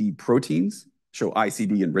ICD proteins show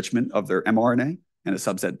ICD enrichment of their mRNA, and a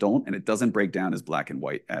subset don't, and it doesn't break down as black and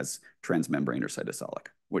white as transmembrane or cytosolic,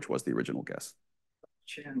 which was the original guess.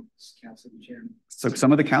 Channels, calcium channels. So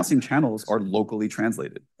some of the calcium channels are locally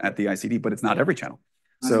translated at the ICD, but it's not every channel.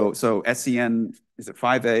 So SCN, is it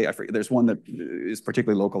 5A? I forget. There's one that is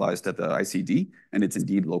particularly localized at the ICD, and it's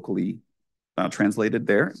indeed locally translated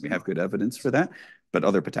there. We have good evidence for that. But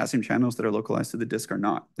other potassium channels that are localized to the disc are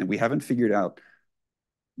not. And we haven't figured out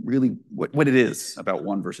really what it is about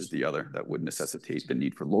one versus the other that would necessitate the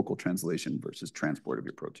need for local translation versus transport of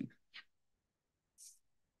your protein.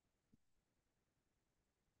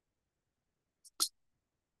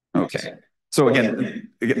 Okay. So again,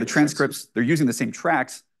 the transcripts, they're using the same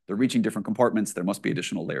tracks, they're reaching different compartments, there must be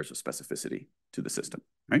additional layers of specificity to the system,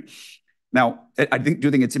 right? Now, I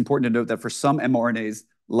do think it's important to note that for some mRNAs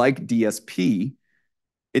like DSP,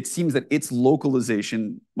 it seems that its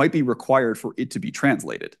localization might be required for it to be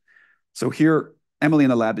translated. So here, Emily in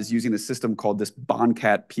the lab is using a system called this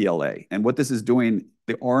BONCAT PLA. And what this is doing,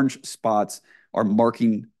 the orange spots are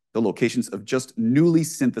marking the locations of just newly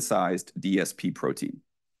synthesized DSP protein.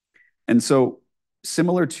 And so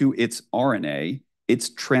similar to its RNA, its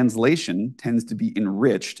translation tends to be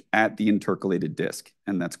enriched at the intercalated disc,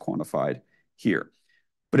 and that's quantified here.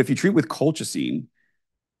 But if you treat with colchicine,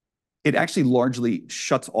 it actually largely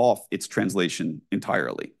shuts off its translation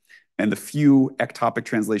entirely. And the few ectopic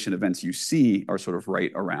translation events you see are sort of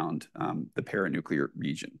right around the paranuclear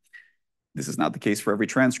region. This is not the case for every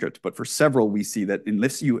transcript, but for several, we see that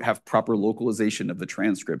unless you have proper localization of the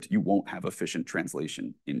transcript, you won't have efficient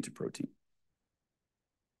translation into protein.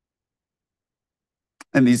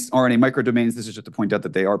 And these RNA microdomains, this is just to point out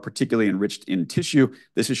that they are particularly enriched in tissue.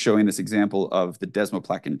 This is showing this example of the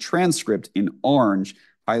desmoplakin transcript in orange,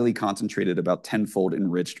 highly concentrated, about 10-fold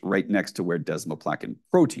enriched right next to where desmoplakin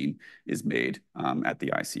protein is made at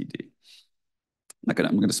the ICD. I'm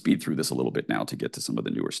going to speed through this a little bit now to get to some of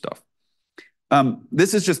the newer stuff.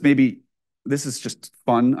 This is just maybe this is just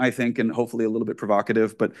fun, I think, and hopefully a little bit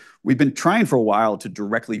provocative, but we've been trying for a while to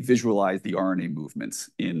directly visualize the RNA movements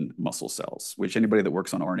in muscle cells, which anybody that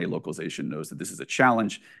works on RNA localization knows that this is a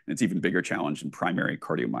challenge, and it's even bigger challenge in primary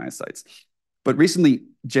cardiomyocytes. But recently,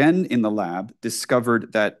 Jen in the lab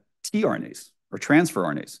discovered that tRNAs, or transfer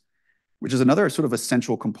RNAs, which is another sort of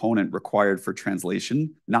essential component required for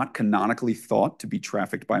translation, not canonically thought to be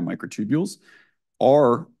trafficked by microtubules,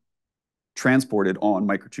 are transported on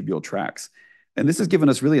microtubule tracks. And this has given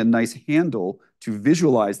us really a nice handle to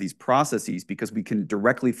visualize these processes because we can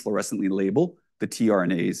directly fluorescently label the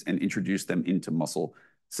tRNAs and introduce them into muscle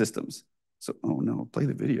systems. So, oh no, play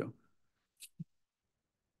the video.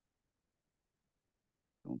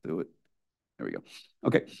 Don't do it. There we go.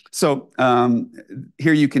 Okay, so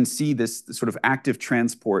here you can see this sort of active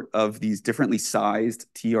transport of these differently sized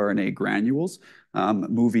tRNA granules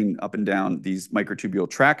moving up and down these microtubule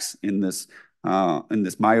tracks in this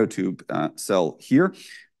myotube cell here.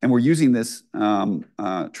 And we're using this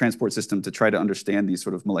transport system to try to understand these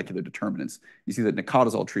sort of molecular determinants. You see that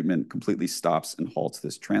nicotazole treatment completely stops and halts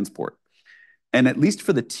this transport. And at least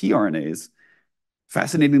for the tRNAs,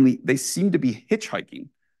 fascinatingly, they seem to be hitchhiking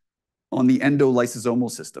on the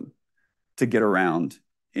endolysosomal system to get around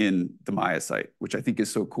in the myocyte, which I think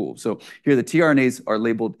is so cool. So here the tRNAs are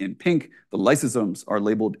labeled in pink, the lysosomes are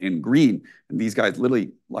labeled in green, and these guys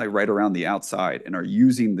literally lie right around the outside and are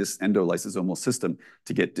using this endolysosomal system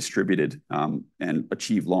to get distributed and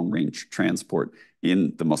achieve long-range transport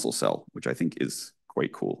in the muscle cell, which I think is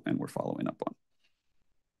quite cool and we're following up on.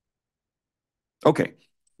 Okay,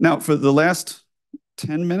 now for the last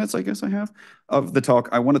 10 minutes, I guess I have, of the talk,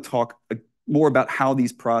 I want to talk more about how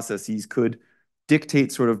these processes could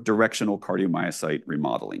dictate sort of directional cardiomyocyte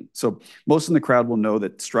remodeling. So most in the crowd will know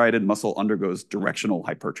that striated muscle undergoes directional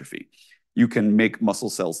hypertrophy. You can make muscle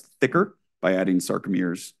cells thicker by adding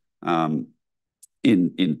sarcomeres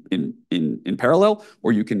in parallel,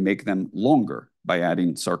 or you can make them longer by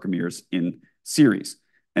adding sarcomeres in series.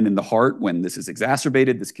 And in the heart, when this is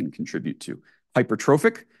exacerbated, this can contribute to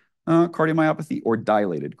hypertrophic cardiomyopathy or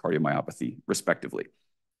dilated cardiomyopathy, respectively.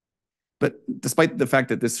 But despite the fact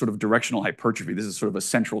that this sort of directional hypertrophy, this is sort of a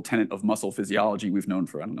central tenet of muscle physiology we've known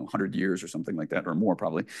for, I don't know, 100 years or something like that, or more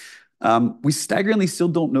probably, we staggeringly still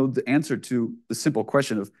don't know the answer to the simple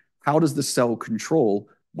question of how does the cell control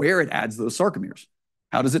where it adds those sarcomeres?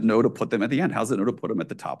 How does it know to put them at the end? How does it know to put them at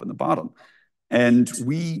the top and the bottom? And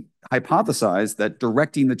we hypothesized that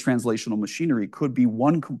directing the translational machinery could be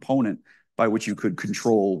one component by which you could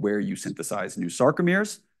control where you synthesize new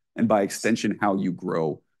sarcomeres, and by extension, how you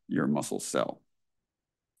grow your muscle cell.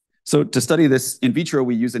 So to study this in vitro,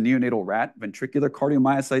 we use a neonatal rat ventricular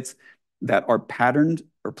cardiomyocytes that are patterned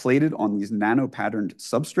or plated on these nano-patterned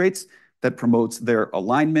substrates that promotes their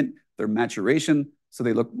alignment, their maturation, so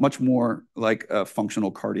they look much more like a functional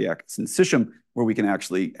cardiac syncytium, where we can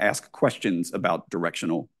actually ask questions about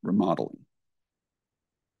directional remodeling.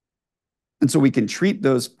 And so we can treat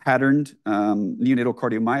those patterned neonatal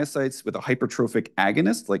cardiomyocytes with a hypertrophic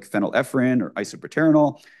agonist like phenylephrine or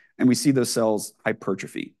isoproterenol, and we see those cells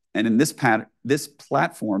hypertrophy. And in this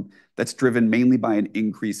platform, that's driven mainly by an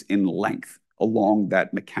increase in length along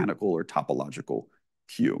that mechanical or topological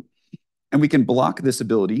cue. And we can block this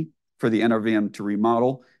ability for the NRVM to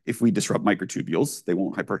remodel if we disrupt microtubules. They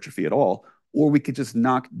won't hypertrophy at all, or we could just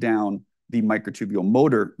knock down the microtubule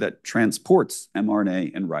motor that transports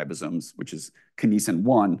mRNA and ribosomes, which is kinesin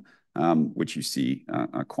 1, which you see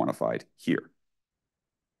quantified here.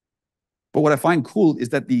 But what I find cool is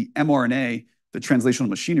that the mRNA, the translational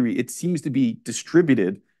machinery, it seems to be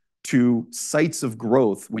distributed to sites of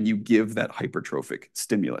growth when you give that hypertrophic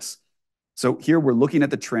stimulus. So here we're looking at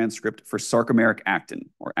the transcript for sarcomeric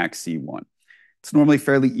actin, or ACTC1. It's normally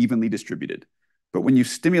fairly evenly distributed. But when you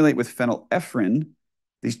stimulate with phenylephrine,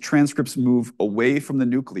 these transcripts move away from the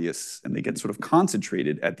nucleus and they get sort of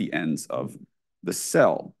concentrated at the ends of the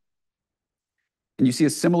cell. And you see a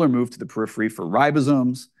similar move to the periphery for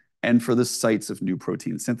ribosomes and for the sites of new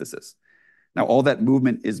protein synthesis. Now, all that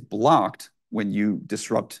movement is blocked when you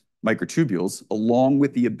disrupt microtubules, along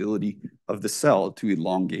with the ability of the cell to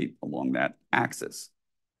elongate along that axis.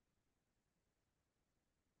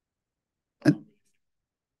 And,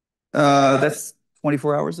 that's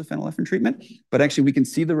 24 hours of phenylephrine treatment, but actually we can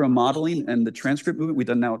see the remodeling and the transcript movement. We've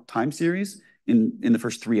done now time series in the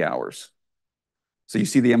first 3 hours. So you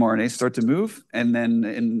see the mRNA start to move, and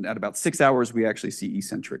then at about 6 hours, we actually see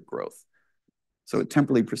eccentric growth. So it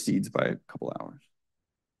temporally proceeds by a couple hours.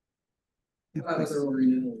 Yeah, other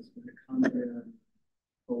organelles when it comes to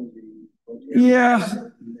yeah.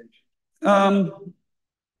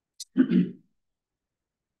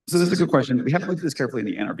 So this is a good question. We haven't looked at this carefully in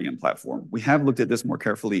the NRBM platform. We have looked at this more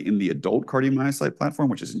carefully in the adult cardiomyocyte platform,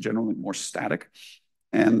 which is generally more static.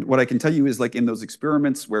 And what I can tell you is, like in those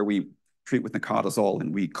experiments where we treat with nicotazole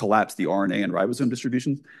and we collapse the RNA and ribosome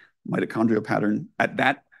distributions, mitochondrial pattern at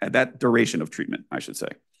that duration of treatment, I should say.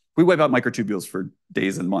 If we wipe out microtubules for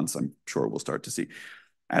days and months, I'm sure we'll start to see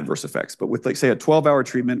adverse effects. But with, like, say, a 12-hour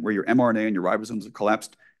treatment where your mRNA and your ribosomes are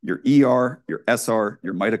collapsed, your ER, your SR,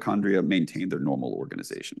 your mitochondria maintain their normal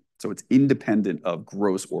organization. So it's independent of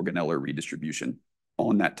gross organellar redistribution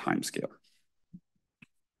on that time scale.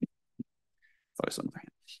 Thought I saw another hand.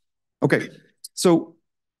 Okay, so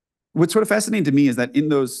what's sort of fascinating to me is that in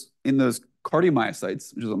those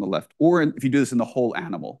cardiomyocytes, which is on the left, or if you do this in the whole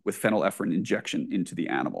animal with phenylephrine injection into the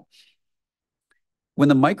animal, when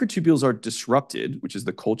the microtubules are disrupted, which is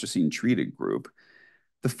the colchicine treated group,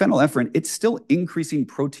 the phenylephrine, it's still increasing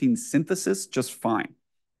protein synthesis just fine,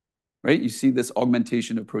 right? You see this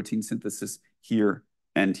augmentation of protein synthesis here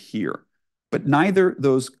and here, but neither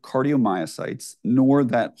those cardiomyocytes nor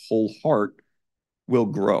that whole heart will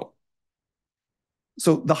grow.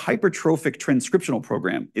 So the hypertrophic transcriptional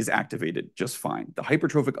program is activated just fine. The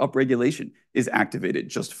hypertrophic upregulation is activated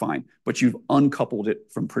just fine, but you've uncoupled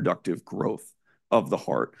it from productive growth of the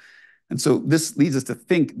heart. And so this leads us to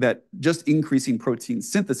think that just increasing protein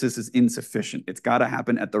synthesis is insufficient. It's got to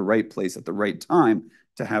happen at the right place at the right time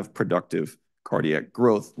to have productive cardiac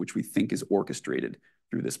growth, which we think is orchestrated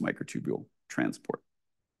through this microtubule transport.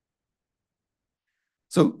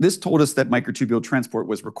 So this told us that microtubule transport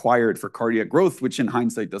was required for cardiac growth, which in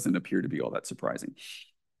hindsight doesn't appear to be all that surprising.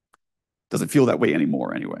 Doesn't feel that way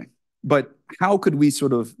anymore anyway. But how could we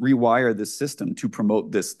sort of rewire this system to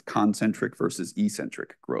promote this concentric versus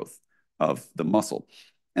eccentric growth of the muscle?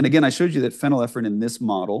 And again, I showed you that phenylephrine in this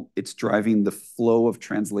model, it's driving the flow of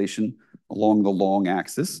translation along the long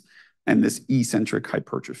axis and this eccentric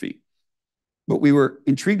hypertrophy. But we were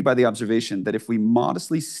intrigued by the observation that if we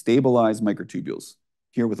modestly stabilize microtubules,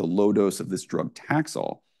 here with a low dose of this drug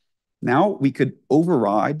Taxol, now we could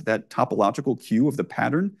override that topological cue of the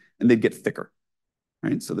pattern and they'd get thicker,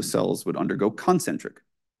 right? So the cells would undergo concentric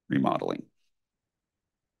remodeling.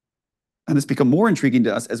 And it's become more intriguing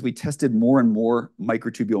to us as we tested more and more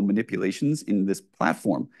microtubule manipulations in this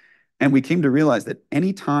platform. And we came to realize that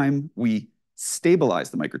anytime we stabilize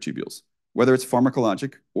the microtubules, whether it's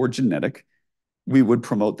pharmacologic or genetic, we would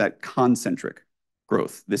promote that concentric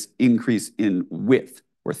growth, this increase in width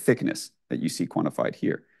or thickness that you see quantified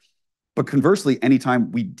here. But conversely,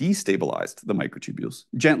 anytime we destabilized the microtubules,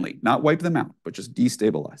 gently, not wipe them out, but just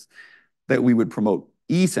destabilize, that we would promote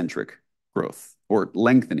eccentric growth or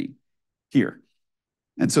lengthening here.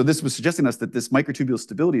 And so this was suggesting to us that this microtubule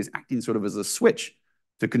stability is acting sort of as a switch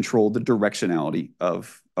to control the directionality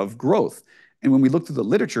of growth. And when we looked through the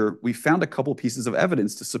literature, we found a couple pieces of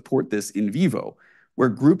evidence to support this in vivo, where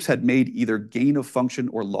groups had made either gain of function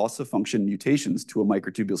or loss of function mutations to a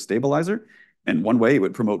microtubule stabilizer. And one way it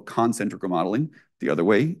would promote concentric remodeling, the other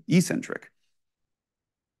way, eccentric.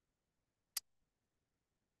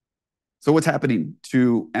 So what's happening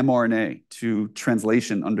to mRNA, to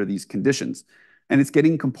translation under these conditions? And it's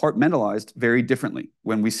getting compartmentalized very differently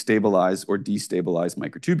when we stabilize or destabilize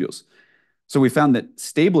microtubules. So we found that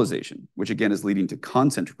stabilization, which again is leading to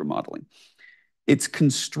concentric remodeling, it's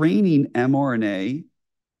constraining mRNA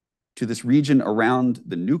to this region around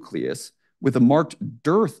the nucleus with a marked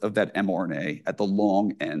dearth of that mRNA at the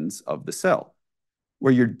long ends of the cell,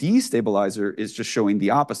 where your destabilizer is just showing the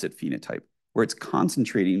opposite phenotype, where it's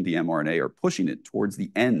concentrating the mRNA or pushing it towards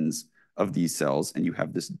the ends of these cells, and you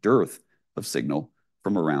have this dearth of signal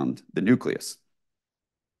from around the nucleus.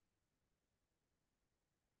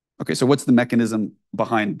 Okay, so what's the mechanism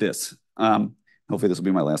behind this? Hopefully this will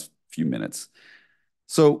be my last few minutes.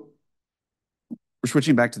 So we're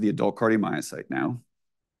switching back to the adult cardiomyocyte now.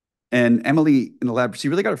 And Emily in the lab, she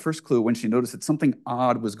really got her first clue when she noticed that something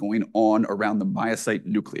odd was going on around the myocyte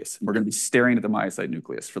nucleus. And we're going to be staring at the myocyte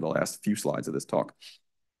nucleus for the last few slides of this talk.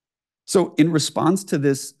 So in response to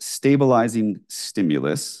this stabilizing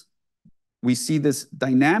stimulus, we see this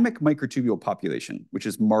dynamic microtubule population, which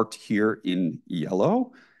is marked here in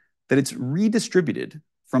yellow, that it's redistributed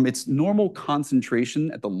from its normal concentration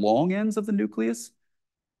at the long ends of the nucleus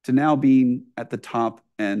to now being at the top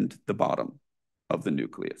and the bottom of the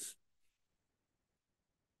nucleus.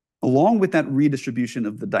 Along with that redistribution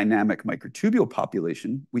of the dynamic microtubule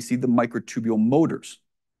population, we see the microtubule motors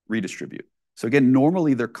redistribute. So again,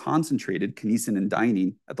 normally they're concentrated, kinesin and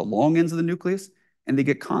dynein, at the long ends of the nucleus, and they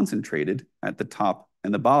get concentrated at the top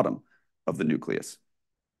and the bottom of the nucleus.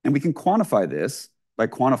 And we can quantify this by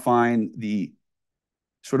quantifying the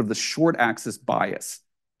sort of the short axis bias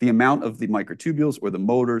the amount of the microtubules or the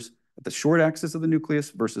motors at the short axis of the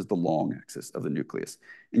nucleus versus the long axis of the nucleus.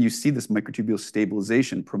 And you see this microtubule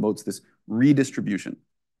stabilization promotes this redistribution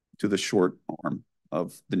to the short arm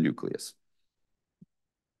of the nucleus.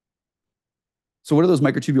 So what are those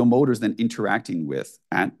microtubule motors then interacting with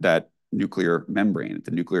at that nuclear membrane, at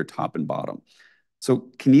the nuclear top and bottom? So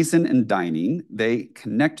kinesin and dynein, they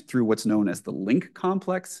connect through what's known as the link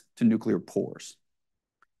complex to nuclear pores.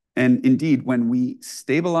 And indeed, when we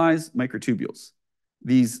stabilize microtubules,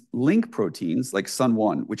 these link proteins like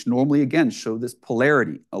SUN1, which normally again show this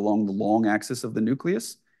polarity along the long axis of the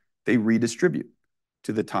nucleus, they redistribute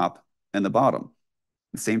to the top and the bottom.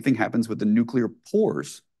 The same thing happens with the nuclear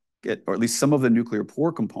pores, or at least some of the nuclear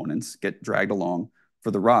pore components get dragged along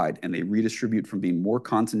for the ride, and they redistribute from being more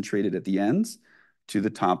concentrated at the ends to the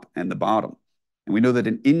top and the bottom. And we know that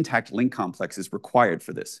an intact link complex is required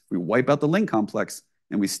for this. If we wipe out the link complex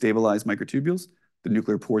and we stabilize microtubules, the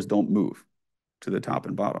nuclear pores don't move to the top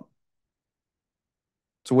and bottom.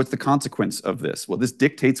 So what's the consequence of this? Well, this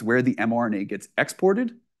dictates where the mRNA gets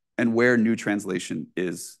exported and where new translation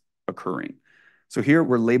is occurring. So here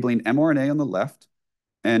we're labeling mRNA on the left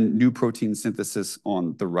and new protein synthesis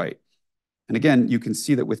on the right. And again, you can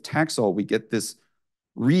see that with Taxol, we get this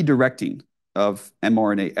redirecting of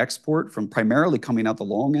mRNA export from primarily coming out the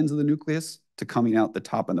long ends of the nucleus to coming out the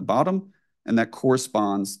top and the bottom, and that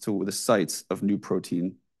corresponds to the sites of new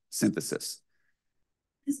protein synthesis.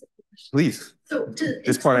 Please. So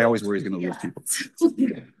this part I always worry is going to lose people.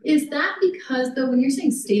 Is that because, though, when you're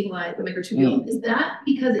saying stabilize the microtubule, is that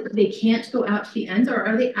because they can't go out to the ends, or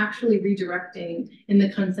are they actually redirecting in the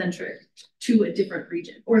concentric to a different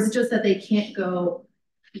region? Or is it just that they can't go?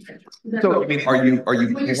 So, I mean, are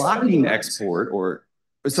you blocking export or,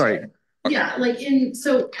 sorry? Yeah, like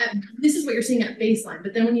this is what you're seeing at baseline,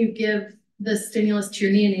 but then when you give the stimulus to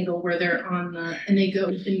your neonatal where they're on the, and they go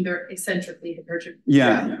and they're eccentrically hypertrophic.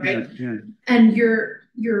 Yeah. Right. Yeah. And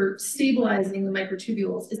you're stabilizing the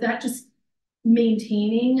microtubules. Is that just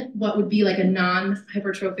maintaining what would be like a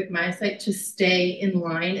non-hypertrophic myocyte to stay in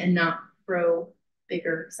line and not grow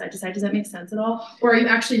bigger side to side? Does that make sense at all? Or are you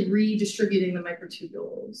actually redistributing the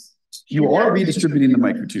microtubules? You are redistributing the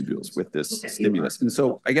microtubules with this stimulus. And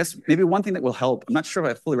so I guess maybe one thing that will help, I'm not sure if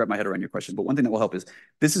I fully wrap my head around your question, but one thing that will help is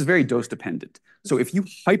this is very dose dependent. So if you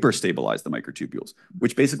hyperstabilize the microtubules,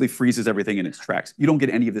 which basically freezes everything in its tracks, you don't get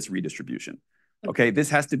any of this redistribution. Okay, this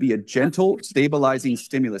has to be a gentle stabilizing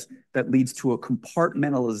stimulus that leads to a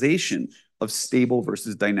compartmentalization of stable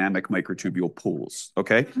versus dynamic microtubule pools.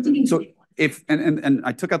 Okay, so if, and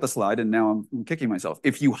I took out the slide and now I'm kicking myself.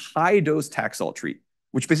 If you high dose Taxol treat,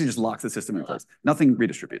 which basically just locks the system in place, nothing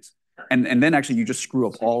redistributes. And then actually you just screw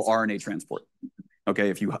up all RNA transport, okay,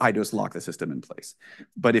 if you high dose lock the system in place.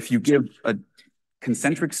 But if you give a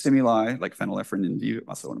concentric stimuli like phenylephrine in vivo,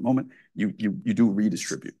 also in a moment, you do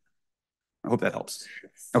redistribute. I hope that helps.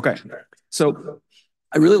 Okay, so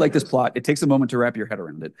I really like this plot. It takes a moment to wrap your head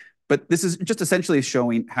around it. But this is just essentially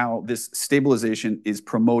showing how this stabilization is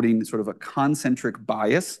promoting sort of a concentric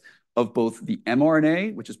bias of both the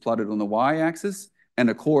mRNA, which is plotted on the y-axis, and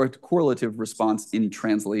a correlative response in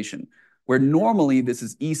translation, where normally this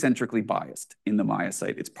is eccentrically biased in the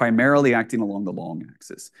myocyte. It's primarily acting along the long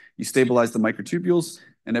axis. You stabilize the microtubules,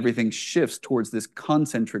 and everything shifts towards this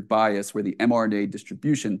concentric bias where the mRNA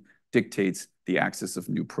distribution dictates the axis of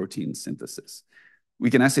new protein synthesis. We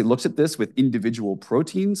can actually look at this with individual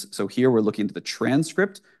proteins. So here we're looking at the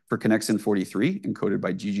transcript for connexin 43 encoded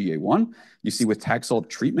by GGA1. You see with Taxol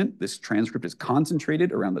treatment, this transcript is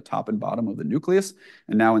concentrated around the top and bottom of the nucleus.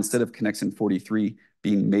 And now instead of connexin 43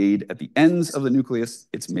 being made at the ends of the nucleus,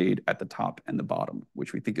 it's made at the top and the bottom,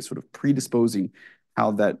 which we think is sort of predisposing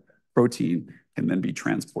how that protein can then be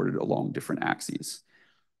transported along different axes.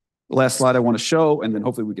 The last slide I want to show, and then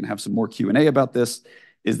hopefully we can have some more Q&A about this,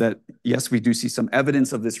 is that, yes, we do see some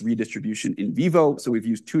evidence of this redistribution in vivo. So we've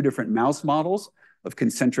used two different mouse models of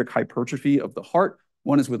concentric hypertrophy of the heart.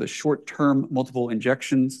 One is with a short-term multiple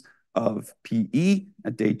injections of PE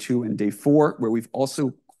at day 2 and day 4, where we've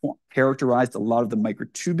also characterized a lot of the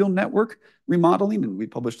microtubule network remodeling, and we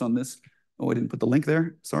published on this. Oh, I didn't put the link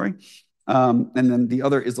there, sorry. And then the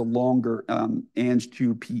other is a longer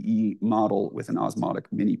Ang2 PE model with an osmotic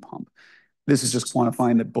mini pump. This is just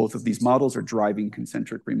quantifying that both of these models are driving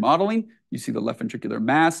concentric remodeling. You see the left ventricular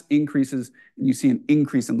mass increases, and you see an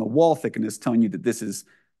increase in the wall thickness, telling you that this is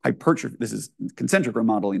hypertrophy, this is concentric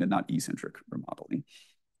remodeling and not eccentric remodeling.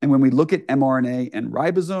 And when we look at mRNA and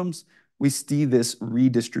ribosomes, we see this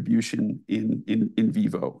redistribution in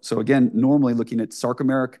vivo. So again, normally looking at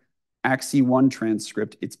sarcomeric AXE1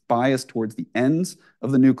 transcript, it's biased towards the ends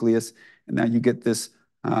of the nucleus, and now you get this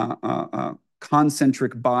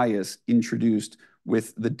concentric bias introduced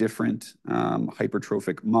with the different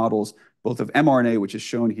hypertrophic models, both of mRNA, which is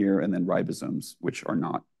shown here, and then ribosomes, which are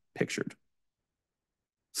not pictured.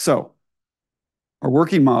 So our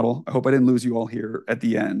working model, I hope I didn't lose you all here at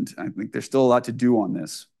the end. I think there's still a lot to do on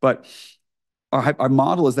this, but our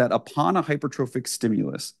model is that upon a hypertrophic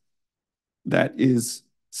stimulus that is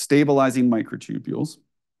stabilizing microtubules,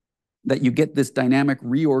 that you get this dynamic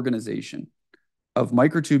reorganization of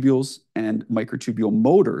microtubules and microtubule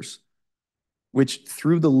motors, which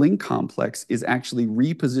through the link complex is actually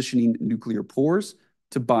repositioning nuclear pores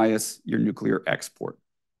to bias your nuclear export.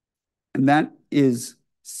 And that is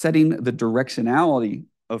setting the directionality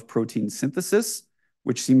of protein synthesis,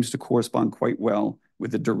 which seems to correspond quite well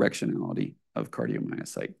with the directionality of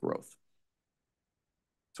cardiomyocyte growth.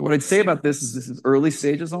 So what I'd say about this is early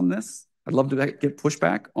stages on this. I'd love to get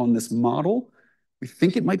pushback on this model. We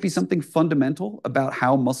think it might be something fundamental about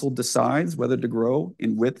how muscle decides whether to grow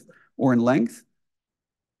in width or in length,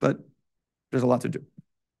 but there's a lot to do.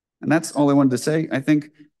 And that's all I wanted to say. I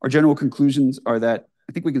think our general conclusions are that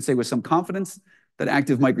I think we can say with some confidence that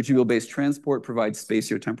active microtubule-based transport provides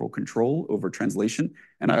spatiotemporal control over translation.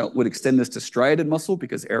 And I would extend this to striated muscle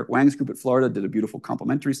because Eric Wang's group at Florida did a beautiful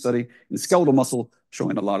complementary study in skeletal muscle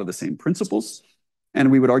showing a lot of the same principles.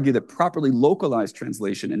 And we would argue that properly localized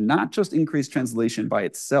translation and not just increased translation by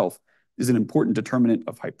itself is an important determinant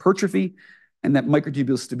of hypertrophy, and that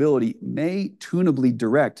microtubule stability may tunably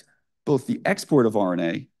direct both the export of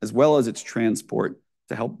RNA as well as its transport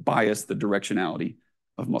to help bias the directionality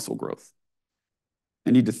of muscle growth.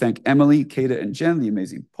 I need to thank Emily, Kata, and Jen, the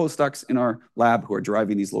amazing postdocs in our lab who are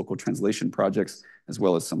driving these local translation projects, as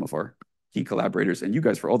well as some of our key collaborators, and you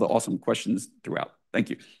guys for all the awesome questions throughout. Thank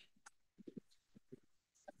you.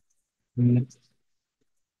 That's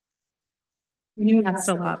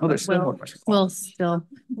a lot. Oh, there's still more questions. We're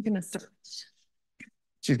going to start.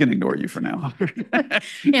 She's going to ignore you for now.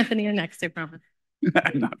 Anthony, you're next, I promise.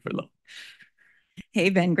 Not for long. Hey,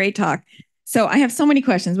 Ben, great talk. So I have so many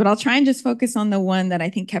questions, but I'll try and just focus on the one that I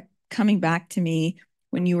think kept coming back to me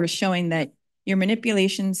when you were showing that your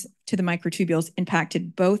manipulations to the microtubules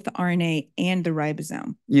impacted both the RNA and the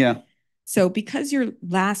ribosome. Yeah. So because your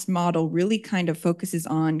last model really kind of focuses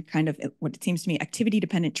on kind of what it seems to me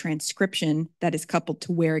activity-dependent transcription that is coupled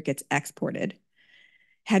to where it gets exported,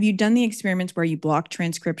 have you done the experiments where you block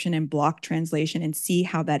transcription and block translation and see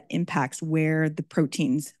how that impacts where the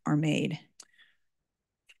proteins are made?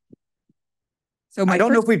 So I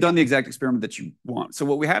don't know if we've done the exact experiment that you want. So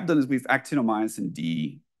what we have done is we've actinomyosin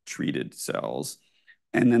D treated cells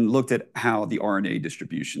and then looked at how the RNA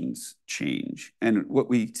distributions change. And what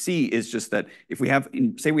we see is just that if we have,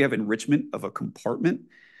 say we have enrichment of a compartment,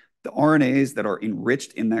 the RNAs that are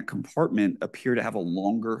enriched in that compartment appear to have a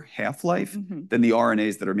longer half-life than the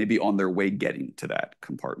RNAs that are maybe on their way getting to that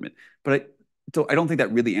compartment. But I don't think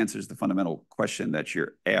that really answers the fundamental question that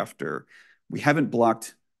you're after. We haven't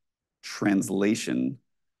blocked translation.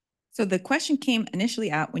 So the question came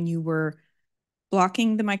initially out when you were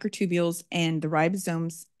blocking the microtubules and the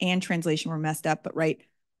ribosomes and translation were messed up, but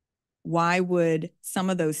why would some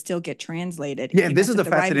of those still get translated? Yeah, this is a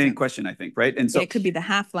fascinating question, I think, right? And so it could be the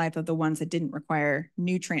half-life of the ones that didn't require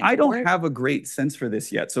new transport. I don't have a great sense for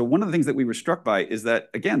this yet. So one of the things that we were struck by is that,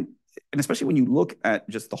 again, and especially when you look at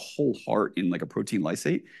just the whole heart in like a protein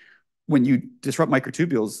lysate, when you disrupt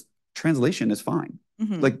microtubules, translation is fine.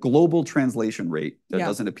 Like global translation rate that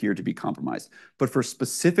doesn't appear to be compromised. But for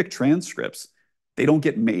specific transcripts, they don't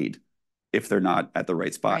get made if they're not at the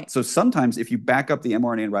right spot. So sometimes if you back up the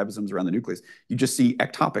mRNA and ribosomes around the nucleus, you just see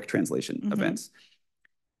ectopic translation events.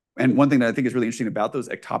 And one thing that I think is really interesting about those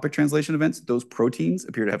ectopic translation events, those proteins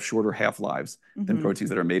appear to have shorter half-lives than proteins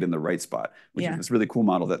that are made in the right spot, which is this really cool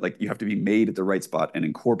model that like you have to be made at the right spot and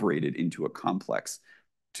incorporated into a complex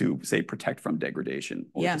to, say, protect from degradation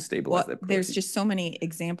or to stabilize that protein. There's just so many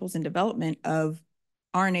examples in development of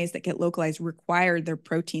RNAs that get localized require their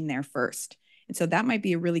protein there first. And so that might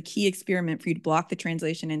be a really key experiment for you to block the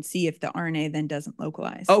translation and see if the RNA then doesn't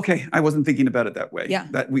localize. Okay, I wasn't thinking about it that way. Yeah.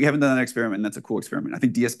 We haven't done that experiment, and that's a cool experiment. I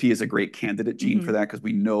think DSP is a great candidate gene for that because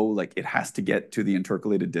we know like it has to get to the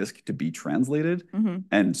intercalated disc to be translated.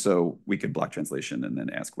 And so we could block translation and then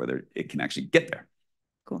ask whether it can actually get there.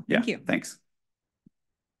 Cool, thank you. Thanks.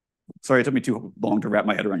 Sorry, it took me too long to wrap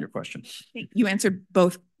my head around your question. You answered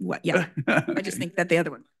both. What? Yeah, I just think that the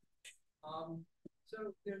other one.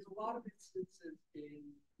 So there's a lot of instances in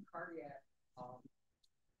cardiac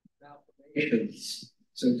malformations,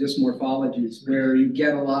 so dysmorphologies, where you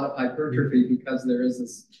get a lot of hypertrophy because there is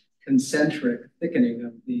this concentric thickening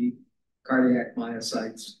of the cardiac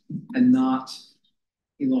myocytes and not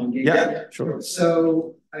elongation. Yeah, sure.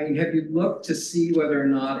 So, I mean, have you looked to see whether or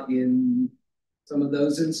not in some of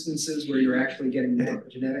those instances where you're actually getting more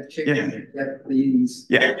genetic change, that these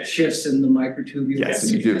shifts in the microtubules?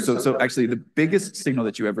 Yes, you do. So actually, the biggest signal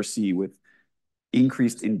that you ever see with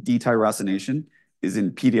increased in detyrosination is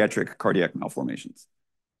in pediatric cardiac malformations.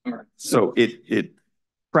 All right. So it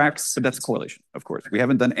tracks, but that's a correlation, of course. We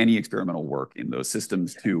haven't done any experimental work in those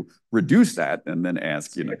systems to reduce that and then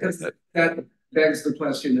ask, that begs the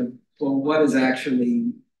question of, well, what is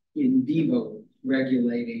actually in vivo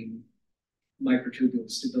regulating microtubule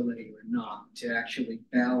stability or not to actually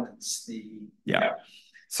balance the... Yeah.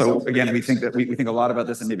 So again, we think that we think a lot about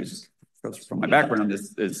this, and maybe just from my background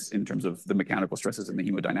is in terms of the mechanical stresses and the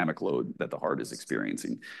hemodynamic load that the heart is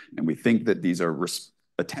experiencing. And we think that these are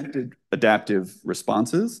attempted adaptive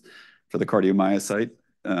responses for the cardiomyocyte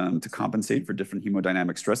to compensate for different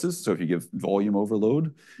hemodynamic stresses. So if you give volume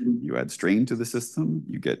overload, you add strain to the system,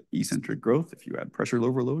 you get eccentric growth. If you add pressure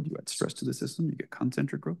overload, you add stress to the system, you get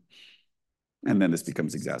concentric growth. And then this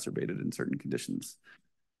becomes exacerbated in certain conditions.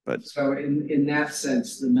 But so in that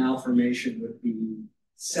sense, the malformation would be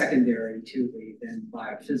secondary to the then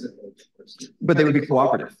biophysical force. But they would be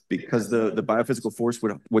cooperative, because the biophysical force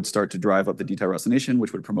would start to drive up the detyrosination,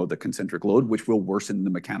 which would promote the concentric load, which will worsen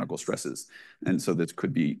the mechanical stresses. And so this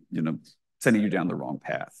could be, sending you down the wrong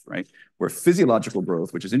path, right? Where physiological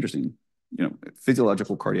growth, which is interesting,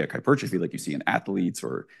 physiological cardiac hypertrophy, like you see in athletes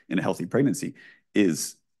or in a healthy pregnancy,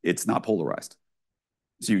 it's not polarized.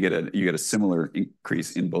 So you get a similar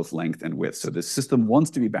increase in both length and width. So this system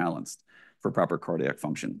wants to be balanced for proper cardiac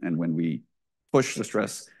function. And when we push the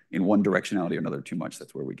stress in one directionality or another too much,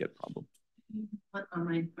 that's where we get problems. One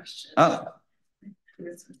online question. How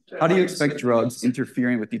do you expect drugs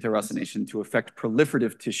interfering with detyrosination to affect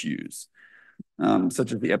proliferative tissues,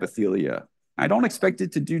 such as the epithelia? I don't expect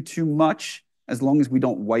it to do too much as long as we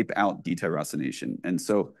don't wipe out detyrosination. And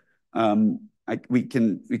so we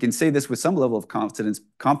can say this with some level of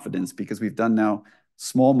confidence because we've done now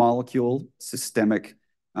small molecule systemic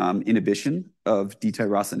inhibition of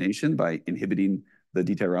detyrosination by inhibiting the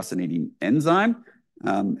detyrosinating enzyme.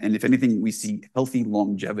 And if anything, we see healthy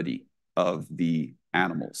longevity of the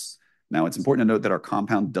animals. Now, it's important to note that our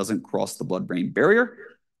compound doesn't cross the blood-brain barrier.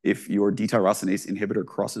 If your detyrosinase inhibitor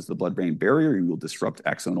crosses the blood-brain barrier, you will disrupt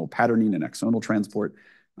axonal patterning and axonal transport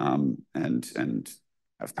and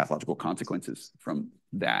have pathological consequences from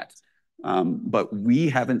that. But we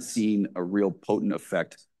haven't seen a real potent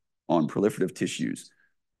effect on proliferative tissues.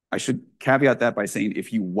 I should caveat that by saying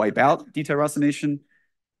if you wipe out detyrosination,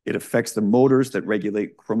 it affects the motors that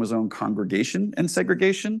regulate chromosome congregation and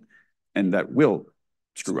segregation, and that will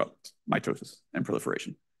screw up mitosis and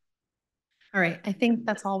proliferation. All right, I think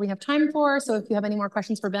that's all we have time for. So if you have any more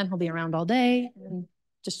questions for Ben, he'll be around all day. And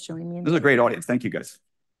just join me. This is a great audience. Thank you, guys.